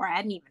there before. I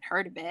hadn't even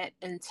heard of it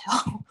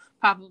until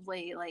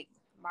probably like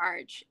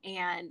March.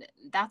 And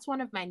that's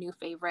one of my new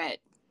favorite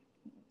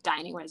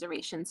dining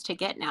reservations to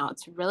get now.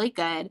 It's really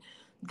good.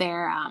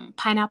 Their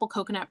pineapple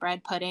coconut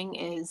bread pudding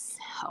is,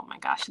 oh my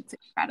gosh, it's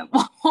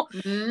incredible.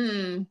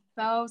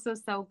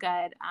 So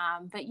good.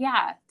 But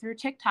yeah, through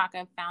TikTok,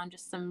 I've found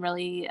just some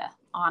really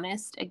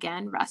honest,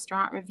 again,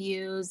 restaurant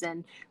reviews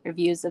and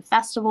reviews of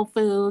festival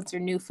foods or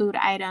new food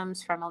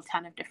items from a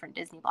ton of different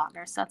Disney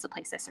bloggers. So that's a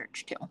place I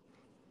search too.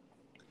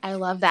 I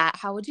love that.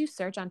 How would you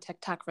search on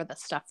TikTok for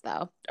this stuff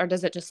though? Or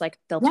does it just like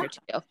filter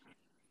to you?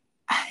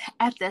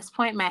 At this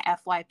point, my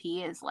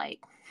FYP is like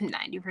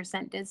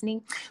 90%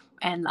 Disney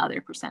and the other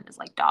percent is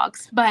like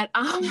dogs. But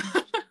I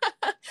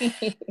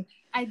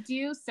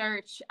do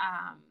search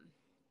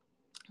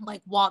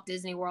like Walt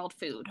Disney World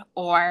food,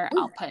 or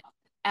I'll put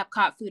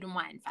Epcot Food and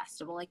Wine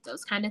Festival, like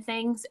those kind of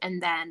things.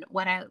 And then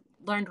what I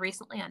learned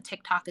recently on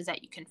TikTok is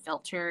that you can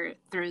filter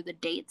through the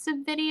dates of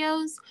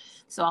videos.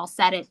 So I'll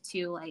set it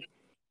to like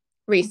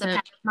recent, the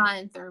past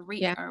month or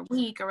week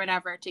or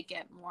whatever to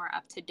get more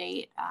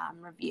up-to-date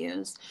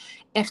reviews.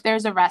 If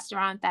there's a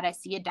restaurant that I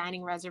see a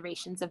dining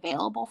reservations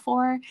available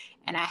for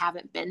and I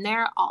haven't been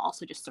there, I'll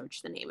also just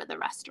search the name of the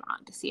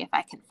restaurant to see if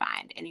I can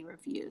find any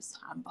reviews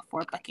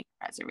before booking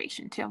a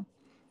reservation too.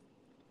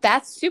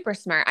 That's super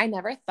smart. I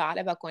never thought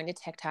about going to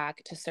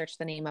TikTok to search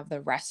the name of the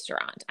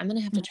restaurant. I'm going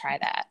to have to try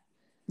that.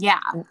 Yeah.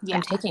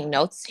 I'm taking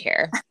notes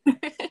here.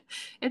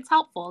 It's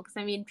helpful because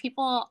I mean,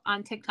 people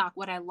on TikTok,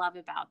 what I love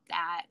about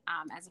that,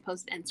 as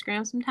opposed to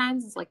Instagram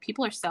sometimes, is like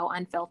people are so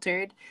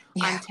unfiltered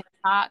on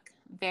TikTok,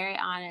 very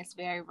honest,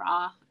 very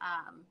raw.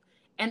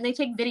 And they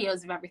take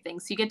videos of everything.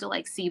 So you get to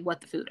like see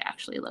what the food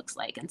actually looks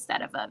like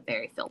instead of a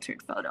very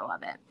filtered photo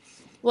of it.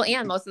 Well,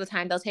 and most of the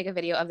time they'll take a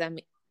video of them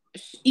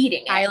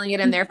eating it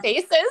in their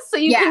faces so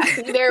you can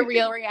see their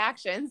real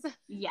reactions.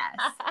 Yes.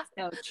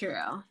 So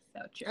true.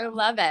 I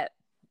love it.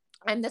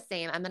 I'm the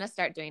same. I'm going to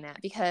start doing it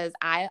because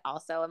I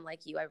also am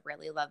like you. I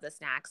really love the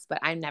snacks, but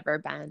I've never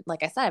been,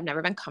 like I said, I've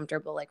never been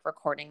comfortable like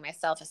recording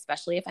myself,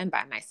 especially if I'm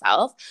by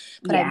myself.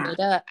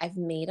 But I've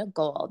made a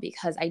goal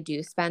because I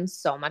do spend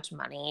so much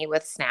money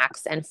with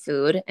snacks and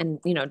food and,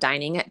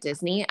 dining at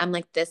Disney. I'm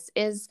like, this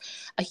is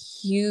a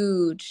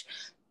huge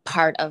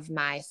part of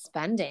my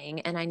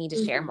spending and I need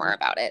to share more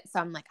about it. So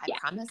I'm like, I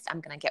promised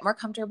I'm going to get more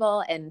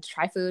comfortable and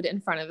try food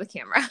in front of the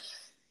camera.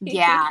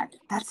 Yeah.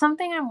 That's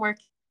something I'm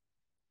working.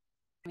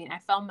 I mean, I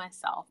filmed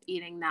myself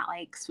eating that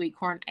like sweet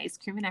corn ice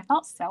cream and I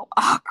felt so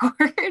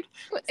awkward.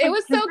 It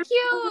was so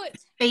cute.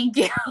 Thank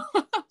you.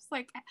 I was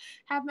like,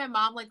 have my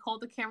mom like hold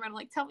the camera and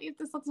like, tell me if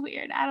this looks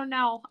weird. I don't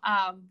know.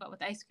 But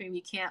with ice cream,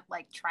 you can't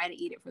like try to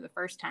eat it for the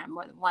first time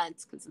more than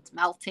once because it's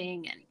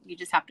melting and you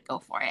just have to go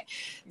for it.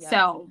 Yep.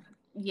 So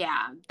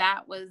yeah,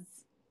 that was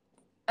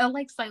a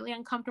like slightly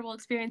uncomfortable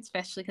experience,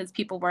 especially because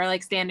people were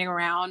like standing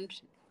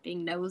around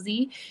being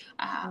nosy.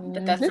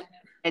 But that's Mhm. something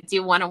I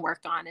do want to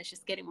work on, is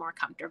just getting more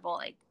comfortable,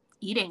 like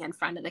eating in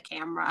front of the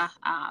camera,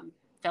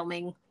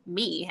 filming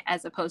me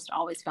as opposed to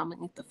always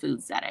filming the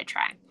foods that I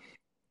try.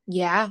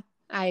 Yeah,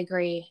 I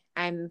agree.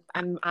 I'm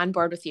on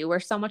board with you. We're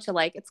so much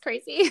alike. It's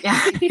crazy.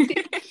 Yeah.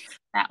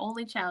 That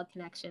only child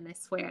connection, I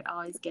swear it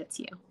always gets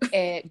you.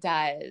 It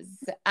does.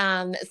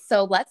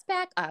 So let's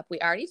back up. We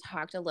already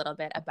talked a little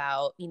bit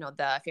about,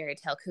 the fairy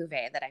tale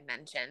cuvee that I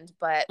mentioned,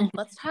 but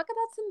let's talk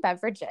about some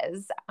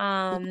beverages.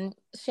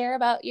 Share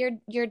about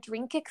your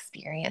drink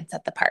experience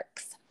at the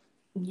parks.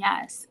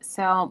 Yes.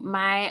 So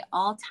my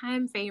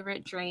all-time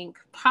favorite drink,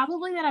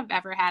 probably that I've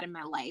ever had in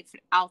my life,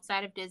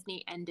 outside of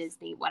Disney and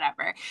Disney,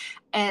 whatever,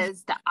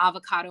 is the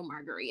avocado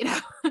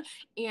margarita.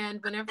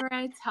 And whenever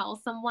I tell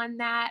someone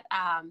that,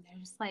 they're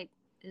just like,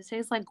 it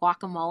tastes like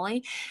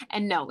guacamole.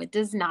 And no, it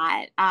does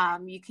not.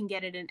 You can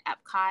get it in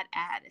Epcot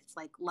it's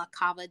like La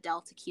Cava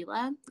del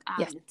Tequila.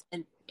 Yes.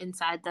 It's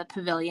inside the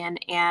pavilion,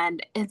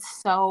 and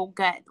it's so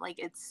good. Like,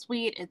 it's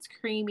sweet, it's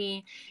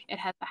creamy. It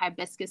has the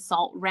hibiscus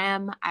salt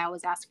rim. I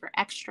always ask for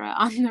extra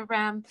on the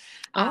rim.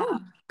 Oh,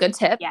 good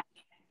tip. Yeah.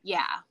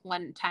 Yeah.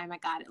 One time I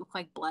got it, looked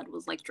like blood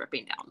was like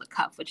dripping down the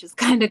cup, which is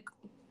kind of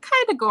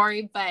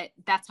gory, but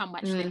that's how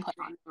much they put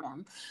on the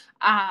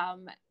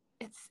rim.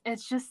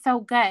 It's just so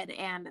good.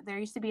 And there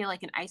used to be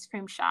like an ice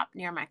cream shop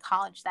near my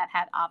college that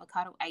had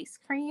avocado ice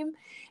cream,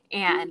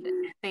 and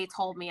they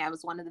told me I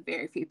was one of the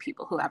very few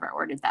people who ever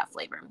ordered that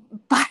flavor.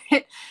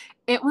 But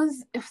it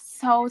was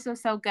so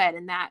good,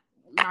 and that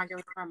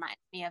margarita reminds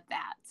me of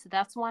that. So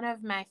that's one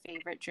of my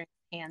favorite drinks,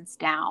 hands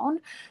down.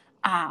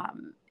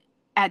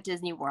 At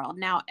Disney World.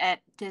 Now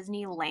at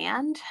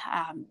Disneyland,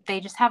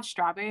 they just have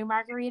strawberry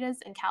margaritas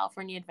in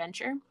California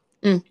Adventure.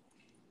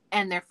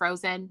 And they're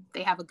frozen.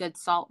 They have a good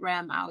salt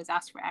rim. I always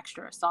ask for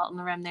extra salt in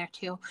the rim there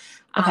too.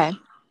 Okay.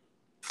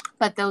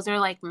 But those are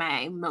like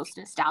my most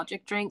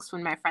nostalgic drinks.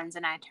 When my friends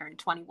and I turned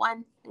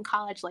 21 in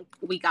college, like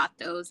we got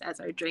those as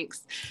our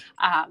drinks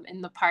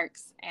in the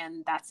parks.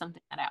 And that's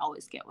something that I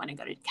always get when I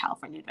go to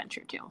California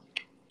Adventure too.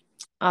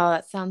 Oh,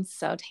 that sounds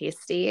so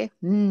tasty.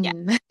 Yeah.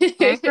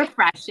 Very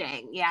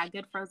refreshing. Yeah.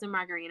 Good frozen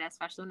margarita,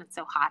 especially when it's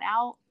so hot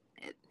out,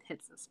 it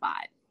hits the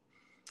spot.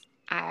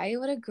 I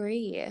would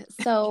agree.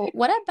 So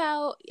what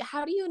about,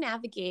 how do you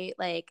navigate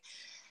like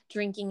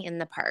drinking in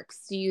the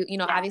parks? Do you,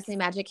 obviously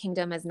Magic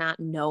Kingdom is not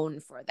known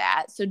for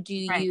that. So do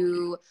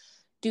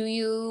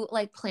you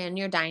like plan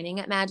your dining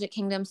at Magic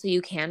Kingdom so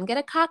you can get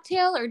a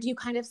cocktail, or do you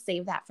kind of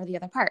save that for the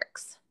other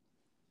parks?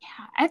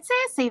 Yeah, I'd say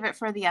I save it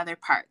for the other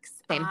parks.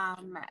 Same.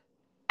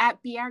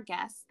 At Be Our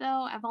Guest,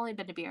 though, I've only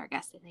been to Be Our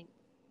Guest, I think,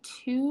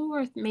 2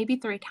 or maybe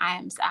 3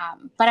 times.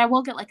 But I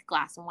will get like a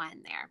glass of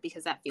wine there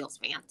because that feels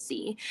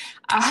fancy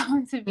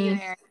to be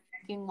there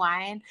drinking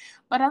wine.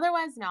 But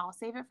otherwise, no, I'll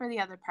save it for the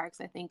other parks,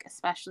 I think,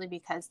 especially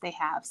because they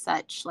have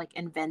such like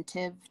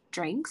inventive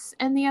drinks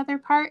in the other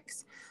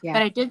parks. Yeah.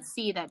 But I did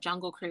see that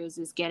Jungle Cruise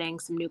is getting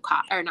some new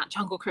or not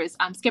Jungle Cruise,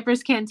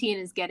 Skipper's Canteen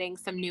is getting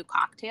some new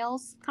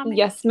cocktails coming.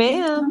 Yes,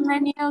 ma'am. To the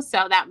menu,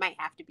 so that might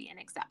have to be an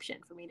exception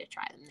for me to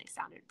try them. They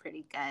sounded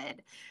pretty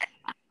good.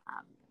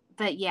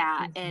 But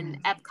yeah, in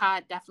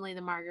Epcot, definitely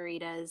the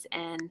margaritas.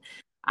 And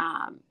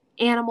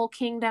Animal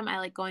Kingdom, I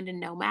like going to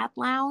Nomad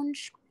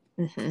Lounge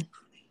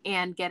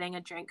and getting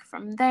a drink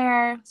from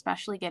there,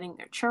 especially getting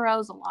their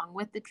churros along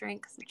with the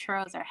drink, because the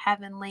churros are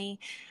heavenly.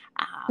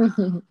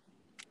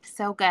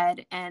 So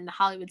good. And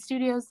Hollywood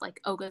Studios, like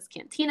Oga's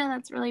Cantina,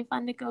 that's really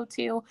fun to go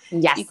to.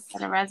 Yes. You can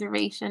get a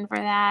reservation for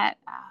that.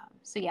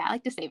 So yeah, I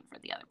like to save it for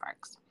the other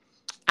parks.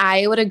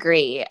 I would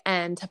agree.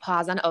 And to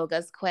pause on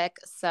Oga's quick,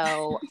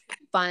 so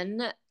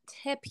fun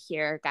tip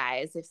here,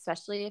 guys,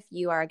 especially if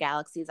you are a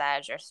Galaxy's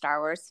Edge or Star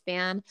Wars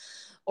fan,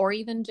 or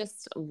even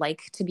just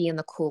like to be in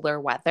the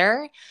cooler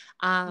weather.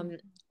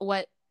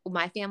 What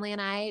my family and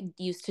I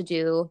used to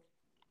do,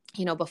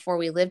 before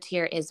we lived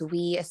here, is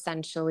we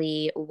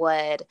essentially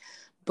would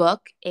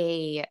book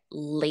a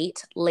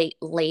late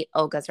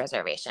Oga's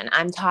reservation.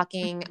 I'm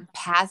talking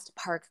past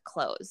park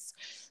close.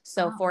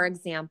 So for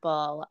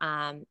example,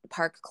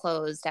 park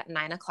closed at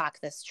 9:00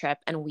 this trip,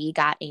 and we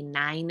got a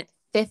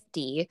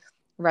 9:50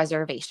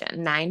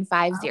 reservation,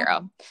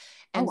 950.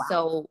 And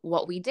so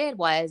what we did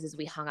is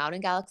we hung out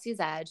in Galaxy's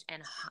Edge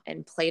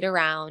and played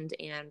around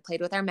and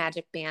played with our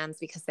magic bands,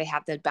 because they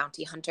have the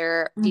bounty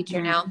hunter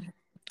feature now.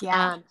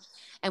 Yeah.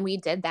 And we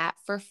did that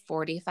for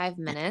 45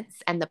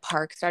 minutes, and the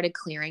park started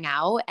clearing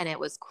out, and it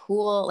was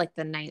cool. Like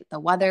the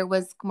weather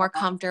was more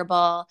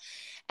comfortable.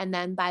 And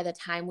then by the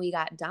time we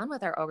got done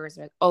with our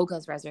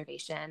Oga's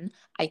reservation,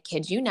 I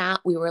kid you not,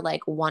 we were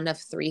like one of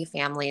 3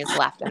 families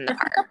left in the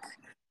park.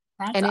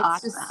 That's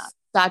awesome. It's just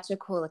such a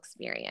cool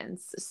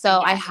experience.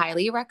 So I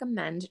highly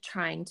recommend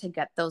trying to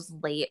get those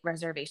late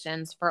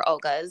reservations for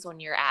Oga's when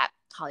you're at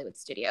Hollywood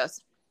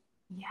Studios.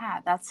 Yeah,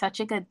 that's such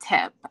a good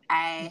tip.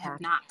 I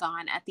have not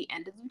gone at the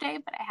end of the day,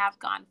 but I have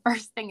gone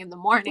first thing in the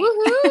morning.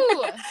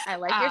 Woohoo! I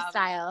like your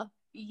style.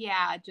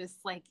 Yeah,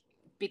 just like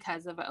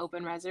because of an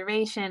open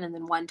reservation, and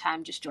then one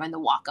time just joined the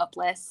walk-up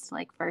list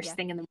like first Yeah.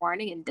 thing in the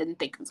morning and didn't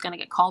think I was going to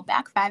get called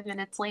back 5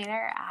 minutes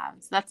later.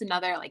 So that's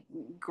another like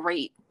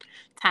great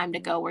time to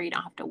go where you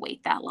don't have to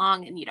wait that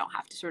long and you don't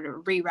have to sort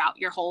of reroute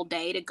your whole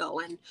day to go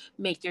and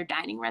make your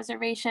dining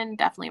reservation.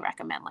 Definitely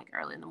recommend like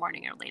early in the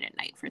morning or late at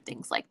night for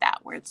things like that,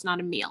 where it's not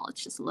a meal,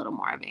 it's just a little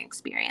more of an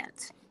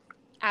experience.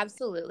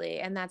 Absolutely.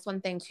 And that's one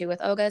thing too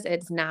with Oga's,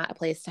 it's not a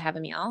place to have a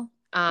meal.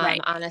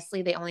 Right.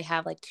 Honestly, they only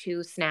have like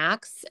 2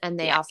 snacks, and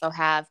they Yeah. also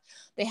have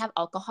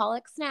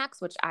alcoholic snacks,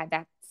 which I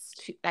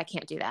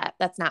can't do that.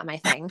 That's not my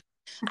thing.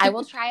 I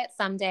will try it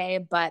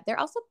someday, but they're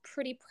also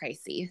pretty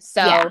pricey.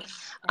 Yeah.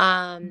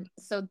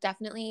 So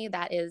definitely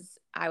that is,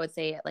 I would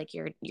say, like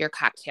your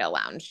cocktail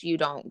lounge. You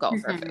don't go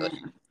for food,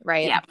 Mhm.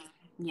 right? Yep.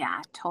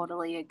 Yeah,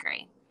 totally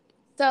agree.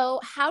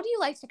 So, how do you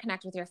like to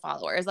connect with your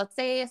followers? Let's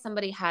say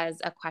somebody has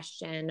a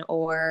question,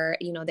 or,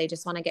 they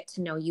just want to get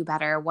to know you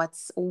better.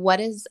 What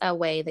is a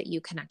way that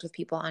you connect with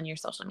people on your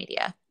social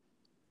media?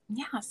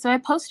 Yeah, so I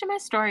posted my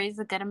stories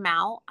a good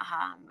amount,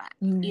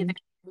 either Mhm.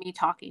 me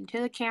talking to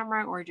the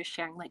camera or just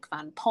sharing like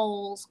fun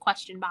polls,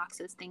 question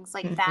boxes, things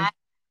like Mhm. that.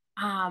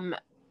 Um,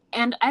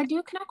 and I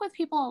do connect with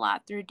people a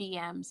lot through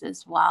DMs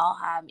as well,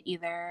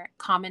 either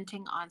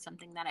commenting on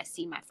something that I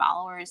see my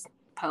followers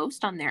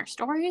post on their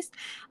stories,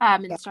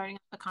 and Yeah. starting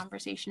up a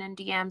conversation in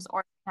DMs,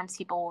 or sometimes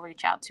people will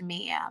reach out to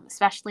me,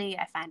 especially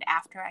I find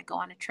after I go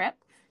on a trip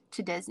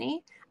to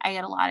Disney, I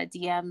get a lot of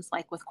DMs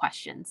like with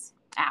questions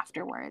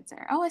afterwards,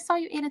 or, oh, I saw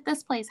you ate at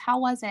this place, how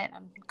was it,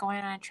 I'm going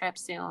on a trip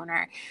soon,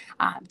 or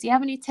do you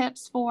have any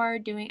tips for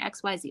doing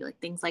XYZ, like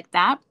things like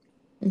that.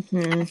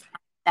 Mhm.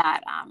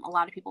 That a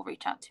lot of people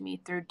reach out to me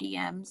through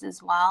DMs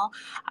as well.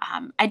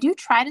 I do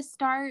try to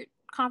start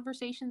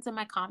conversations in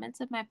my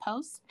comments of my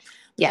posts.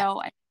 Yeah.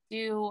 So I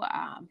do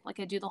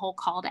the whole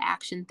call to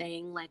action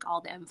thing, like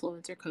all the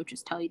influencer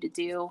coaches tell you to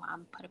do.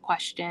 Put a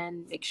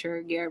question, make sure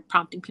you're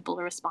prompting people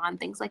to respond,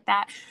 things like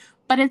that.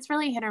 But it's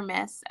really hit or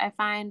miss. I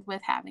find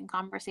with having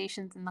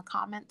conversations in the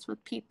comments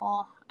with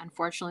people.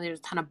 Unfortunately, there's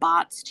a ton of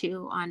bots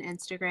too on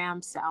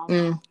Instagram. So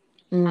Mm.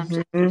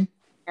 just Mhm.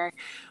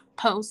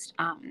 post.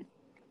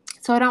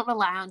 So I don't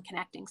rely on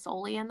connecting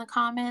solely in the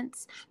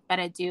comments, but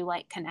I do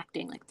like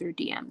connecting like through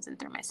DMs and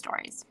through my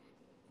stories.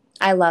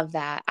 I love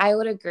that. I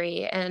would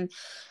agree. And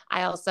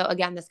I also,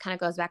 again, this kind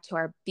of goes back to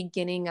our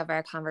beginning of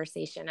our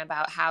conversation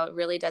about how it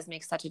really does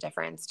make such a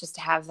difference just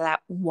to have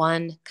that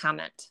one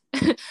comment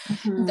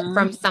Mhm.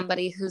 from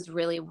somebody who's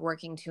really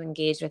working to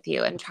engage with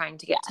you and trying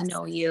to get to Yes.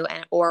 know you,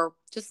 or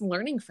just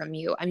learning from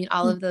you. I mean,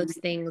 all of those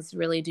Mhm. things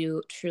really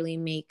do truly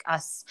make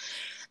us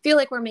feel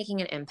like we're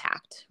making an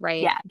impact,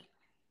 right? Yeah.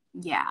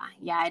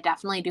 Yeah, I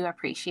definitely do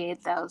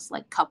appreciate those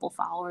like couple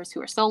followers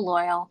who are so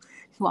loyal,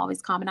 who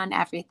always comment on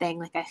everything.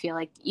 Like I feel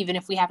like even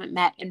if we haven't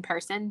met in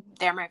person,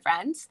 they're my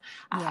friends.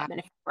 Yeah. And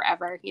if we're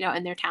ever,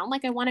 in their town,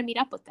 like I want to meet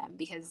up with them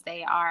because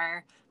they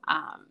are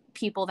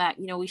people that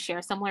we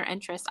share similar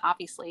interests.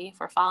 Obviously, if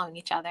we're following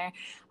each other,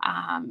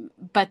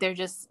 but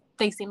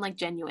they seem like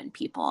genuine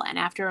people. And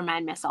I have to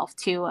remind myself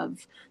too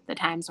of the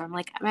times where I'm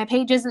like, my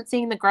page isn't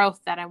seeing the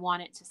growth that I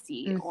want it to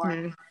see, or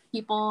Hmm.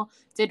 people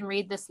didn't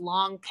read this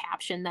long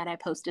caption that I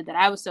posted that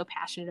I was so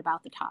passionate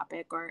about the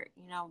topic, or,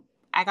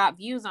 I got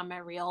views on my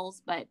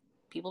reels, but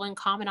people didn't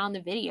comment on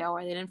the video,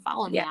 or they didn't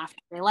follow me Yeah.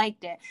 after they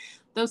liked it.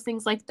 Those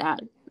things like that.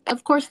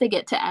 Of course, they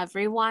get to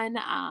everyone.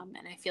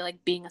 And I feel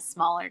like being a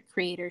smaller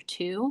creator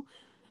too,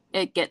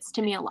 it gets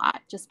to me a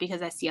lot just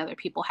because I see other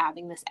people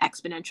having this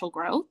exponential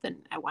growth and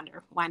I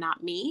wonder why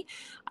not me.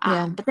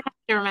 Yeah. But then I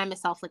have to remind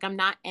myself, like, I'm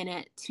not in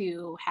it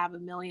to have a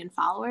million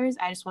followers.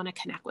 I just want to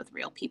connect with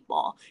real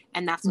people.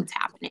 And that's what's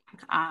happening.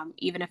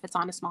 Even if it's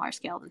on a smaller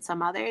scale than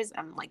some others,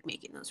 I'm like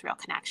making those real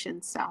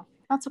connections. So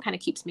that's what kind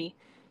of keeps me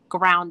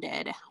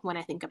grounded when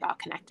I think about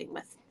connecting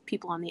with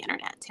people on the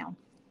internet too.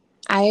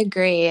 I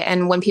agree.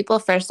 And when people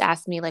first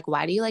asked me, like,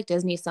 why do you like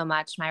Disney so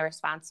much? My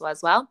response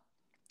was, well,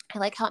 I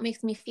like how it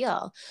makes me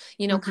feel,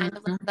 kind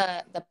of like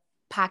Mm-hmm. the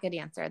pocket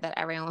answer that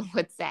everyone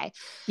would say.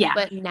 Yeah,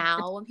 But it's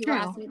now when people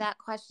true. ask me that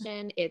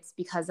question, it's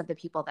because of the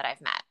people that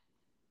I've met.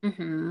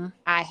 Mm-hmm.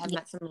 I have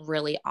met some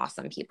really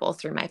awesome people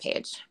through my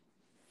page.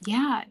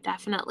 Yeah,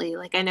 definitely.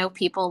 Like I know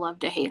people love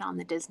to hate on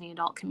the Disney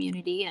adult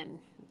community and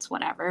it's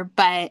whatever,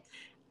 but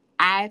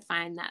I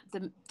find that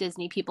the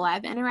Disney people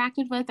I've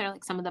interacted with are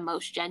like some of the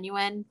most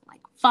genuine,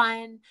 like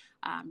fun,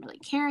 really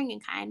caring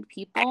and kind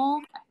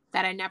people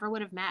that I never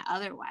would have met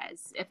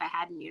otherwise if I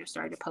hadn't,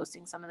 started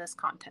posting some of this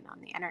content on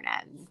the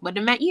internet and would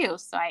have met you.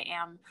 So I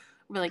am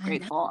really I know.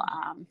 grateful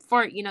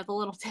for, the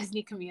little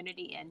Disney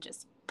community and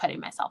just putting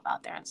myself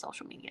out there on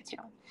social media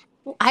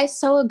too. I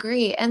so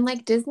agree. And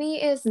like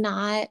Disney is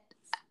not,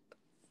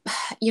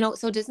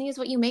 so Disney is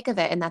what you make of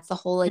it. And that's the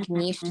whole like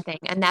niche Mhm. thing.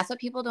 And that's what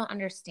people don't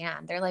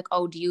understand. They're like,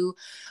 oh, you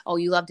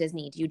love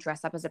Disney. Do you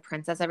dress up as a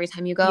princess every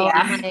time you go?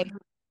 I'm Yeah. like,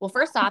 well,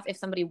 first off, if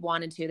somebody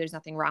wanted to, there's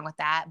nothing wrong with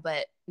that.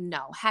 But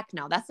no, heck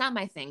no, that's not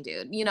my thing,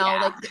 dude.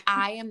 Yeah. Like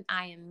I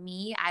am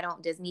me. I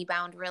don't Disney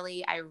bound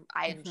really. I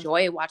Mhm.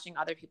 enjoy watching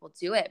other people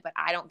do it, but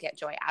I don't get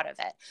joy out of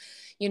it,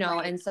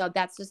 Right. and so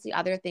that's just the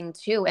other thing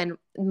too. And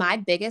my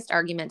biggest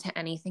argument to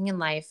anything in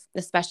life,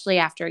 especially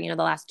after, the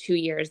last 2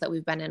 years that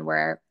we've been in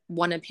where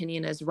one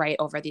opinion is right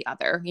over the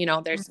other,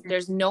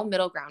 there's no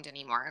middle ground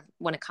anymore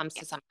when it comes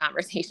to some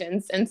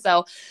conversations. And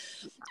so,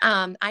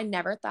 I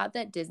never thought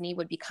that Disney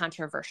would be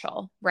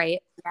controversial,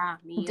 right? Yeah,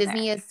 me either.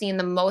 Disney has seen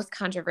the most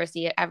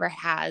controversy it ever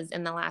has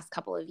in the last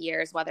couple of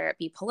years, whether it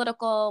be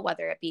political,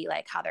 whether it be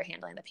like how they're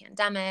handling the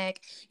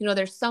pandemic,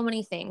 there's so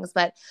many things,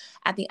 but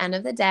at the end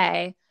of the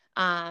day,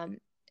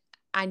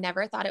 I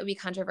never thought it would be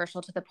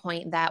controversial to the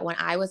point that when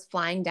I was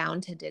flying down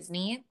to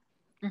Disney,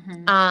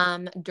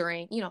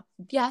 during,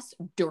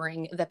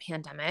 during the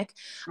pandemic,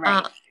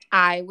 Right.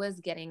 I was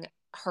getting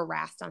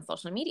harassed on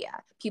social media.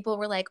 People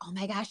were like, "Oh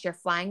my gosh, you're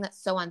flying.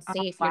 That's so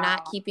unsafe. Wow.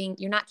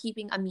 You're not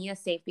keeping Amia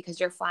safe because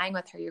you're flying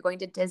with her. You're going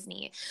to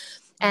Disney."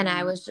 And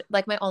I was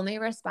like, my only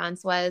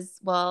response was,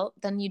 well,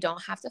 then you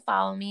don't have to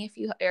follow me if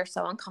you are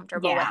so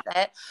uncomfortable with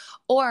it.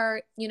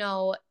 Or,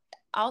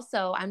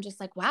 also, I'm just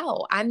like,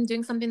 wow, I'm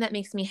doing something that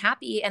makes me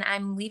happy and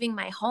I'm leaving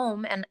my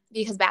home. And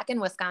because back in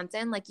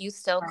Wisconsin, like you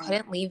still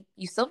really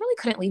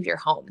couldn't leave your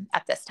home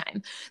at this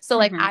time. So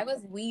like I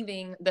was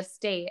leaving the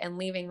state and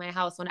leaving my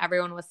house when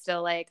everyone was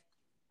still like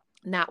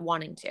not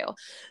wanting to.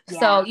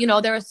 So,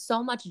 there was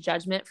so much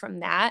judgment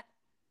from that.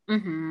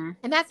 And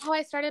that's how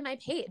I started my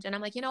page. And I'm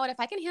like, you know what, if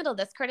I can handle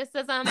this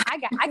criticism, I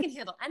can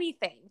handle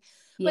anything.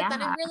 But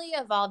then it really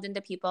evolved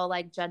into people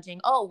like judging,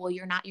 oh, well,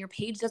 your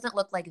page doesn't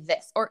look like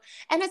this.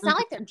 And it's not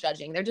like they're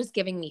judging, they're just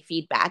giving me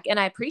feedback.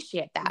 And I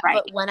appreciate that. Right.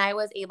 But when I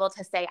was able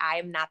to say, I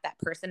am not that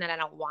person and I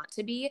don't want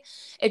to be,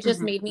 it just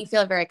made me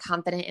feel very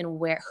confident in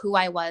who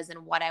I was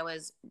and what I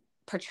was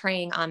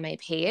portraying on my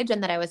page,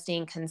 and that I was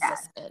staying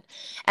consistent.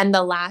 And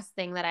the last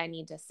thing that I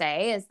need to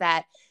say is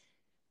that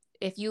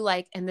if you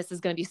like, and this is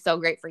going to be so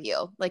great for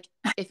you, like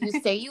if you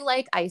say you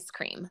like ice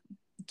cream,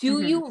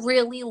 do you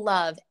really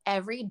love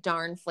every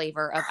darn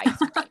flavor of ice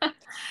cream?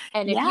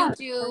 And if you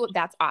do,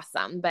 that's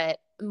awesome.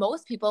 But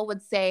most people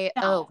would say,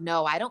 oh,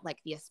 no, I don't like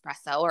the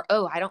espresso, or,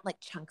 oh, I don't like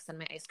chunks in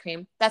my ice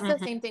cream. That's the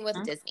same thing with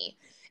Disney.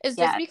 It's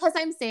just because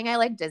I'm saying I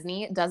like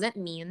Disney doesn't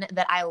mean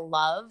that I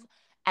love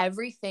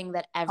everything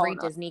that every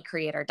Disney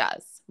creator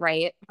does,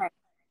 right?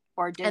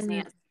 Or Disney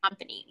as a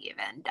company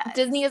even does.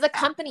 Disney as a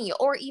company,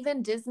 or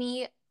even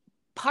Disney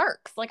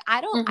parks. Like I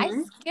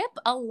skip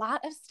a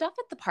lot of stuff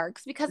at the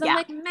parks because I'm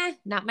like, meh,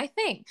 not my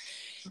thing.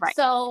 Right.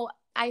 So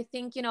I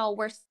think,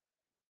 we're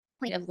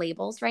of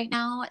labels right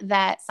now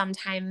that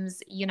sometimes,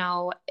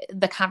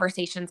 the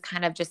conversations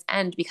kind of just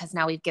end because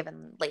now we've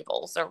given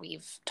labels or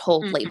we've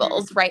told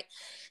labels. Right.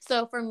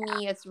 So for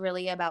me, it's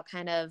really about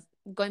kind of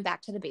going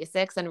back to the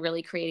basics and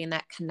really creating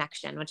that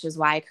connection, which is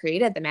why I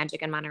created the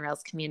Magic and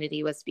Monorails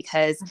community, was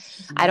because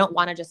I don't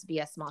want to just be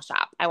a small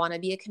shop. I want to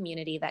be a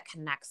community that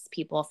connects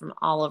people from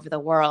all over the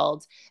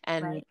world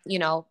and,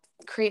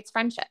 creates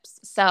friendships.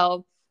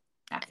 So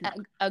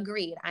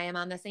agreed. I am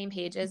on the same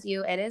page as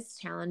you. It is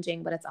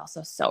challenging, but it's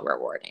also so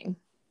rewarding.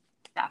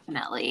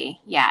 Definitely.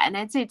 Yeah. And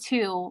I'd say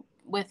too,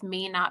 with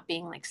me not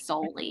being like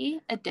solely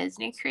a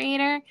Disney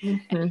creator,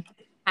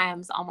 I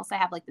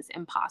have like this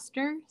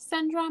imposter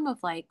syndrome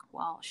of like,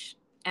 well,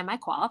 am I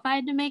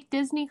qualified to make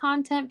Disney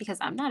content because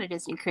I'm not a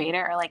Disney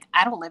creator, or like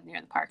I don't live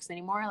near the parks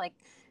anymore. Like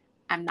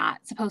I'm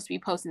not supposed to be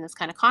posting this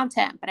kind of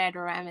content. But I had to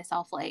remind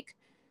myself, like,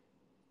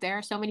 there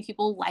are so many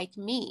people like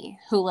me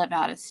who live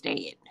out of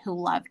state, who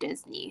love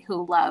Disney,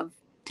 who love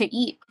to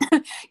eat,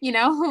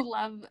 who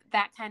love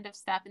that kind of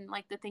stuff and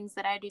like the things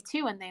that I do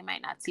too. And they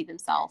might not see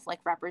themselves like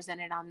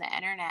represented on the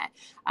internet.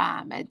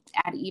 And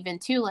even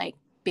to like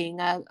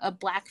being a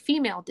Black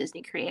female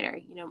Disney creator,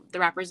 the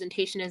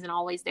representation isn't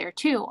always there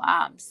too.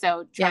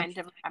 So trying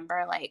to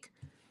remember, like,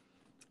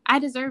 I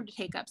deserve to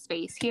take up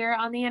space here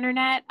on the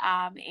internet.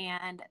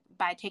 And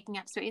by taking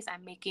up space,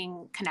 I'm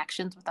making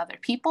connections with other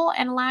people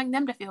and allowing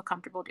them to feel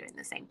comfortable doing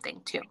the same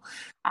thing too.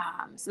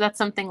 So that's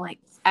something like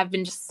I've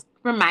been just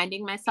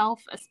reminding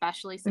myself,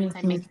 especially since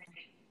I make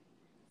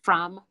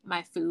from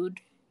my food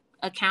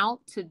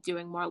account to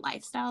doing more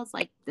lifestyles.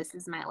 Like, this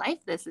is my life.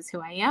 This is who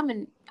I am.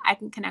 And I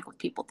can connect with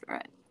people through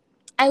it.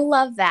 I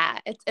love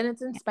that.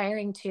 It's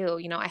inspiring too.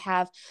 I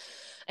have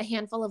a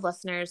handful of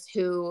listeners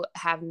who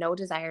have no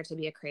desire to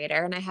be a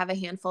creator, and I have a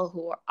handful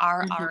who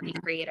are already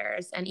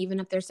creators. And even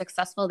if they're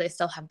successful, they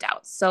still have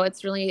doubts. So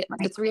it's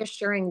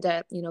reassuring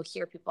to,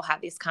 hear people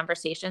have these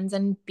conversations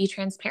and be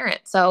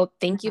transparent. So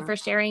thank you for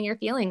sharing your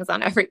feelings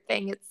on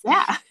everything.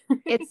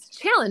 It's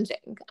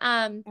challenging.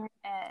 It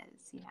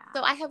is, yeah.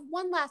 So I have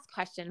one last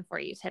question for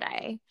you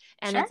today.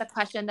 And it's a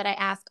question that I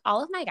ask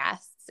all of my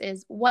guests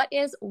is, what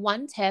is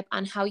one tip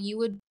on how you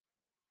would?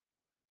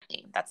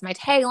 That's my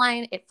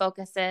tagline. It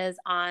focuses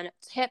on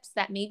tips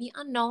that may be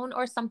unknown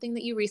or something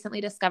that you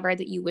recently discovered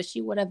that you wish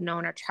you would have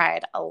known or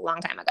tried a long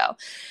time ago.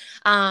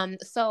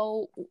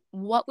 So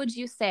what would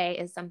you say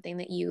is something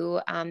that you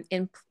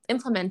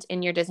implement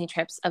in your Disney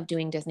trips of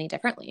doing Disney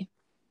differently?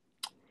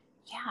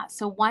 Yeah.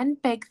 So one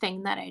big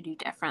thing that I do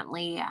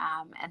differently,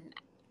 and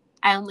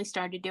I only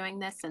started doing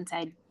this since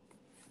I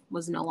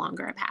was no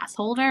longer a pass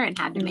holder and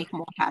had to make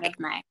more out of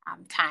my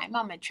time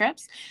on my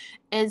trips,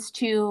 is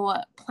to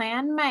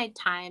plan my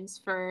times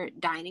for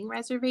dining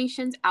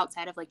reservations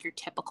outside of like your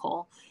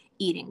typical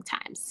eating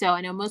times. So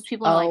I know most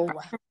people are like, Oh,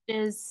 breakfast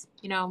is,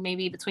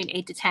 maybe between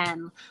 8 to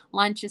 10,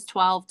 lunch is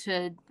 12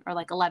 to, or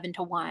like 11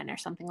 to 1 or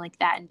something like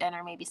that, and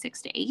dinner maybe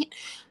 6 to 8.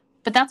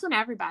 But that's when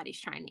everybody's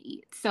trying to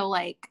eat. So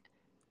like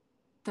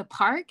the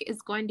park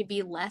is going to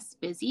be less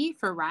busy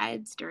for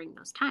rides during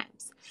those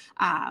times.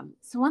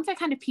 So once I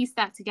kind of pieced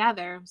that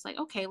together, I was like,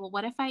 okay, well,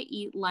 what if I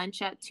eat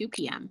lunch at 2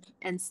 p.m.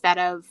 instead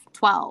of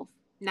 12?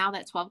 Now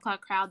that 12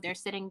 o'clock crowd, they're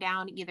sitting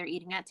down, either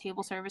eating at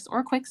table service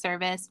or quick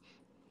service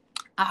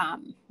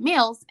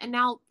meals, and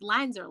now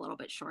lines are a little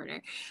bit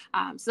shorter.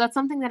 So that's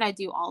something that I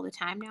do all the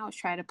time now, is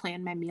try to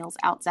plan my meals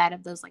outside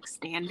of those like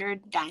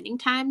standard dining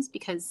times,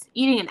 because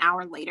eating an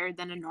hour later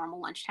than a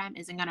normal lunchtime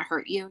isn't going to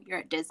hurt you. You're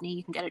at Disney,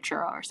 you can get a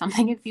churro or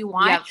something if you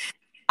want. yep.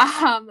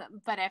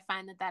 But I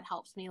find that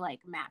helps me like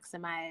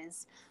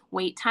maximize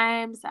wait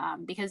times,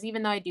 because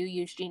even though I do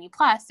use Genie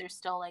Plus, there's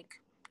still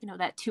like,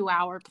 that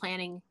 2-hour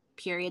planning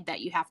period that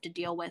you have to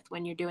deal with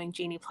when you're doing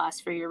Genie Plus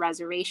for your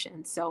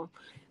reservations. So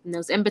in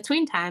those in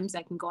between times,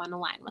 I can go on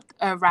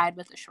a ride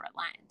with a short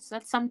line. So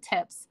that's some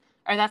tips,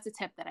 or that's a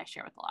tip that I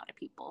share with a lot of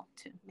people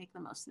to make the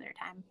most of their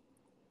time.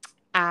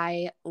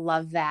 I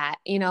love that.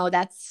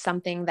 That's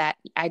something that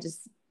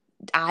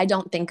I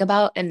don't think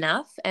about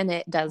enough, and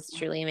it does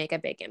truly make a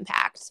big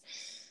impact.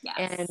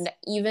 Yes. And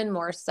even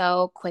more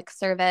so, quick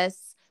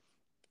service,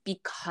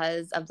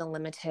 because of the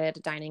limited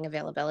dining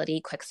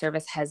availability, quick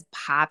service has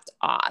popped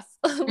off.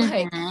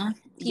 Like people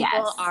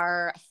Yes.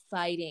 are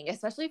fighting,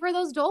 especially for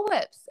those Dole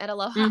Whips at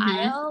Aloha Mm-hmm.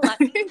 Isle. Let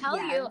me tell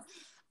Yes. you,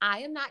 I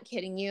am not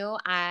kidding you.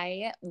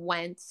 I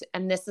went,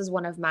 and this is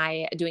one of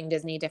my doing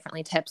Disney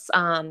differently tips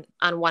on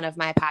one of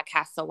my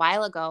podcasts a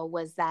while ago,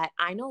 was that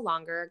I no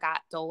longer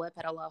got Dole Whip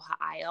at Aloha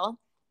Isle.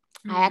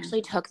 I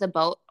actually took the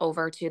boat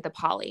over to the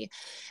Poly,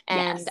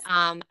 and Yes.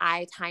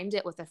 I timed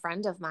it with a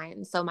friend of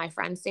mine. So my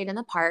friend stayed in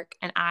the park,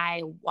 and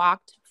I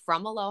walked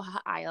from Aloha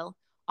Isle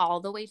all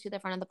the way to the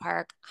front of the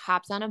park,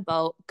 hopped on a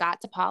boat, got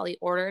to Poly,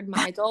 ordered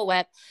my Dole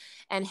Whip,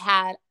 and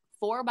had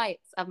 4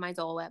 bites of my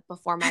Dole Whip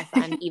before my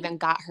friend even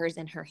got hers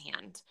in her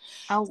hand.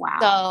 Oh, wow.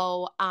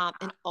 So,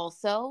 and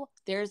also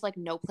there's like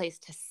no place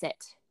to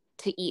sit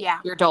to eat Yeah.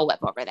 your Dole Whip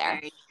over there.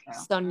 Very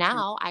true. So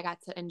now I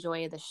got to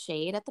enjoy the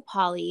shade at the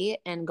Poly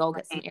and go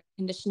get some air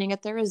conditioning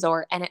at the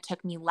resort. And it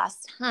took me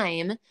less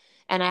time.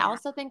 And I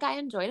also think I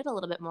enjoyed it a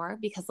little bit more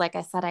because, like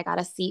I said, I got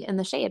a seat in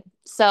the shade.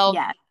 So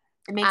yeah,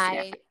 it makes a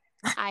difference.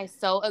 I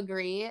so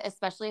agree,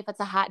 especially if it's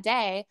a hot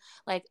day.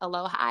 Like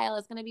Aloha Isle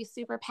is going to be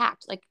super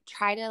packed. Like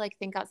try to like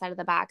think outside of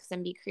the box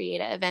and be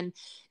creative. And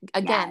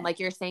again, like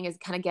you're saying, is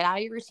kind of get out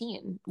of your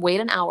routine. Wait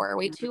an hour,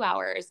 wait 2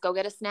 hours, go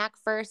get a snack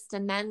first,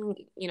 and then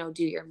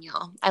do your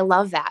meal. I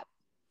love that.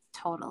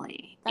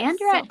 Totally. That's and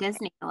you're so at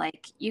Disney.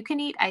 Like you can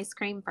eat ice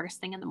cream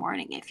first thing in the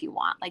morning if you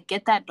want. Like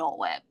get that Dole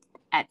Whip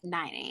at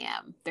 9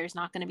 a.m. There's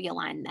not going to be a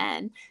line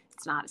then.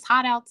 It's not as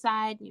hot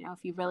outside. If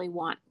you really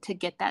want to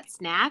get that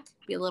snack,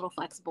 be a little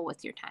flexible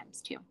with your times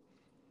too.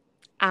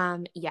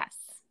 Yes,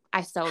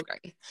 I so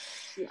agree.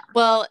 Yeah.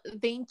 Well,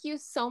 thank you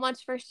so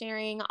much for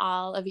sharing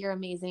all of your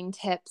amazing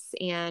tips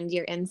and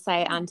your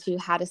insight onto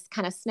how to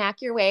kind of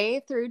snack your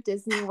way through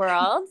Disney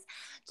World.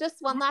 Just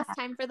one last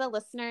time for the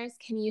listeners,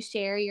 can you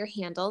share your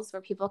handles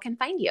where people can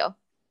find you?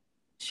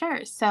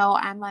 Sure. So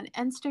I'm on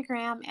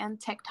Instagram and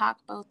TikTok,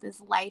 both as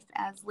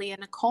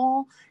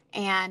Lifeasleahnicole.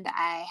 And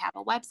I have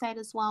a website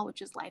as well,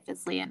 which is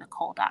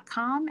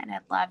lifeasleahnicole.com. And I'd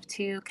love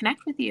to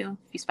connect with you,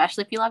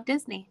 especially if you love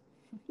Disney.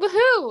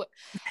 Woohoo!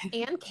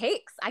 And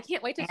cakes. I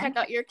can't wait to check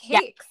out your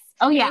cakes.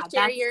 Yeah. Oh, can yeah. you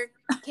share your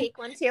cake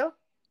one too?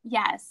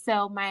 Yes.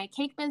 So my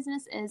cake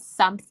business is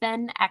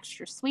Something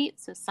Extra Sweet.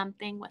 So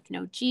something with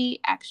no G,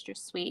 extra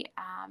sweet.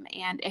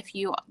 And if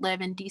you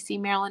live in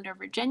DC, Maryland, or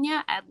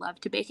Virginia, I'd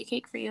love to bake a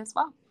cake for you as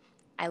well.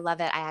 I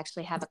love it. I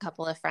actually have a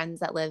couple of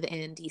friends that live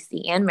in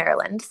DC and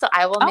Maryland, so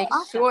I will make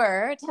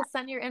sure to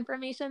send your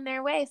information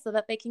their way so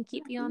that they can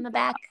keep you on the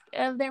back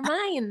of their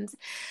mind.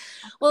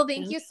 Well,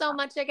 thank you so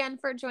much again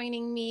for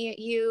joining me.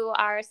 You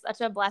are such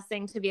a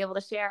blessing to be able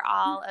to share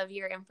all of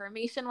your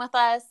information with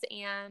us,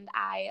 and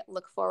I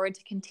look forward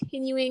to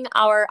continuing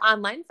our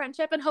online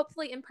friendship and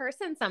hopefully in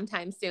person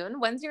sometime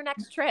soon. When's your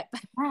next trip?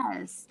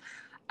 Yes.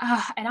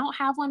 I don't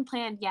have one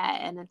planned yet,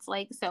 and it's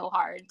like so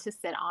hard to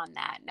sit on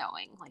that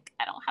knowing like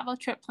I don't have a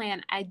trip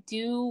plan. I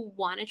do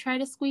want to try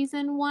to squeeze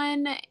in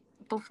one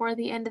before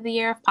the end of the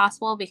year if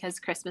possible,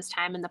 because Christmas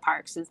time in the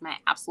parks is my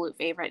absolute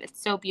favorite.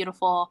 It's so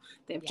beautiful.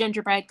 They have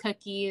gingerbread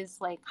cookies,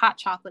 like hot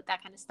chocolate,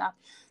 that kind of stuff.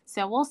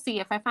 So we'll see.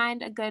 If I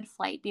find a good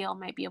flight deal,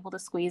 might be able to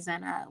squeeze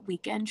in a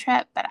weekend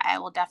trip, but I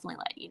will definitely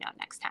let you know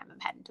next time I'm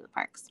heading to the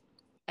parks.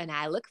 And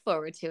I look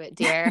forward to it,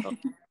 dear.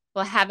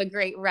 Well, have a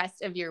great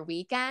rest of your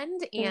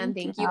weekend. And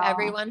thank you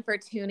everyone for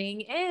tuning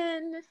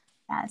in.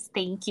 Yes,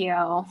 thank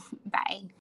you. Bye.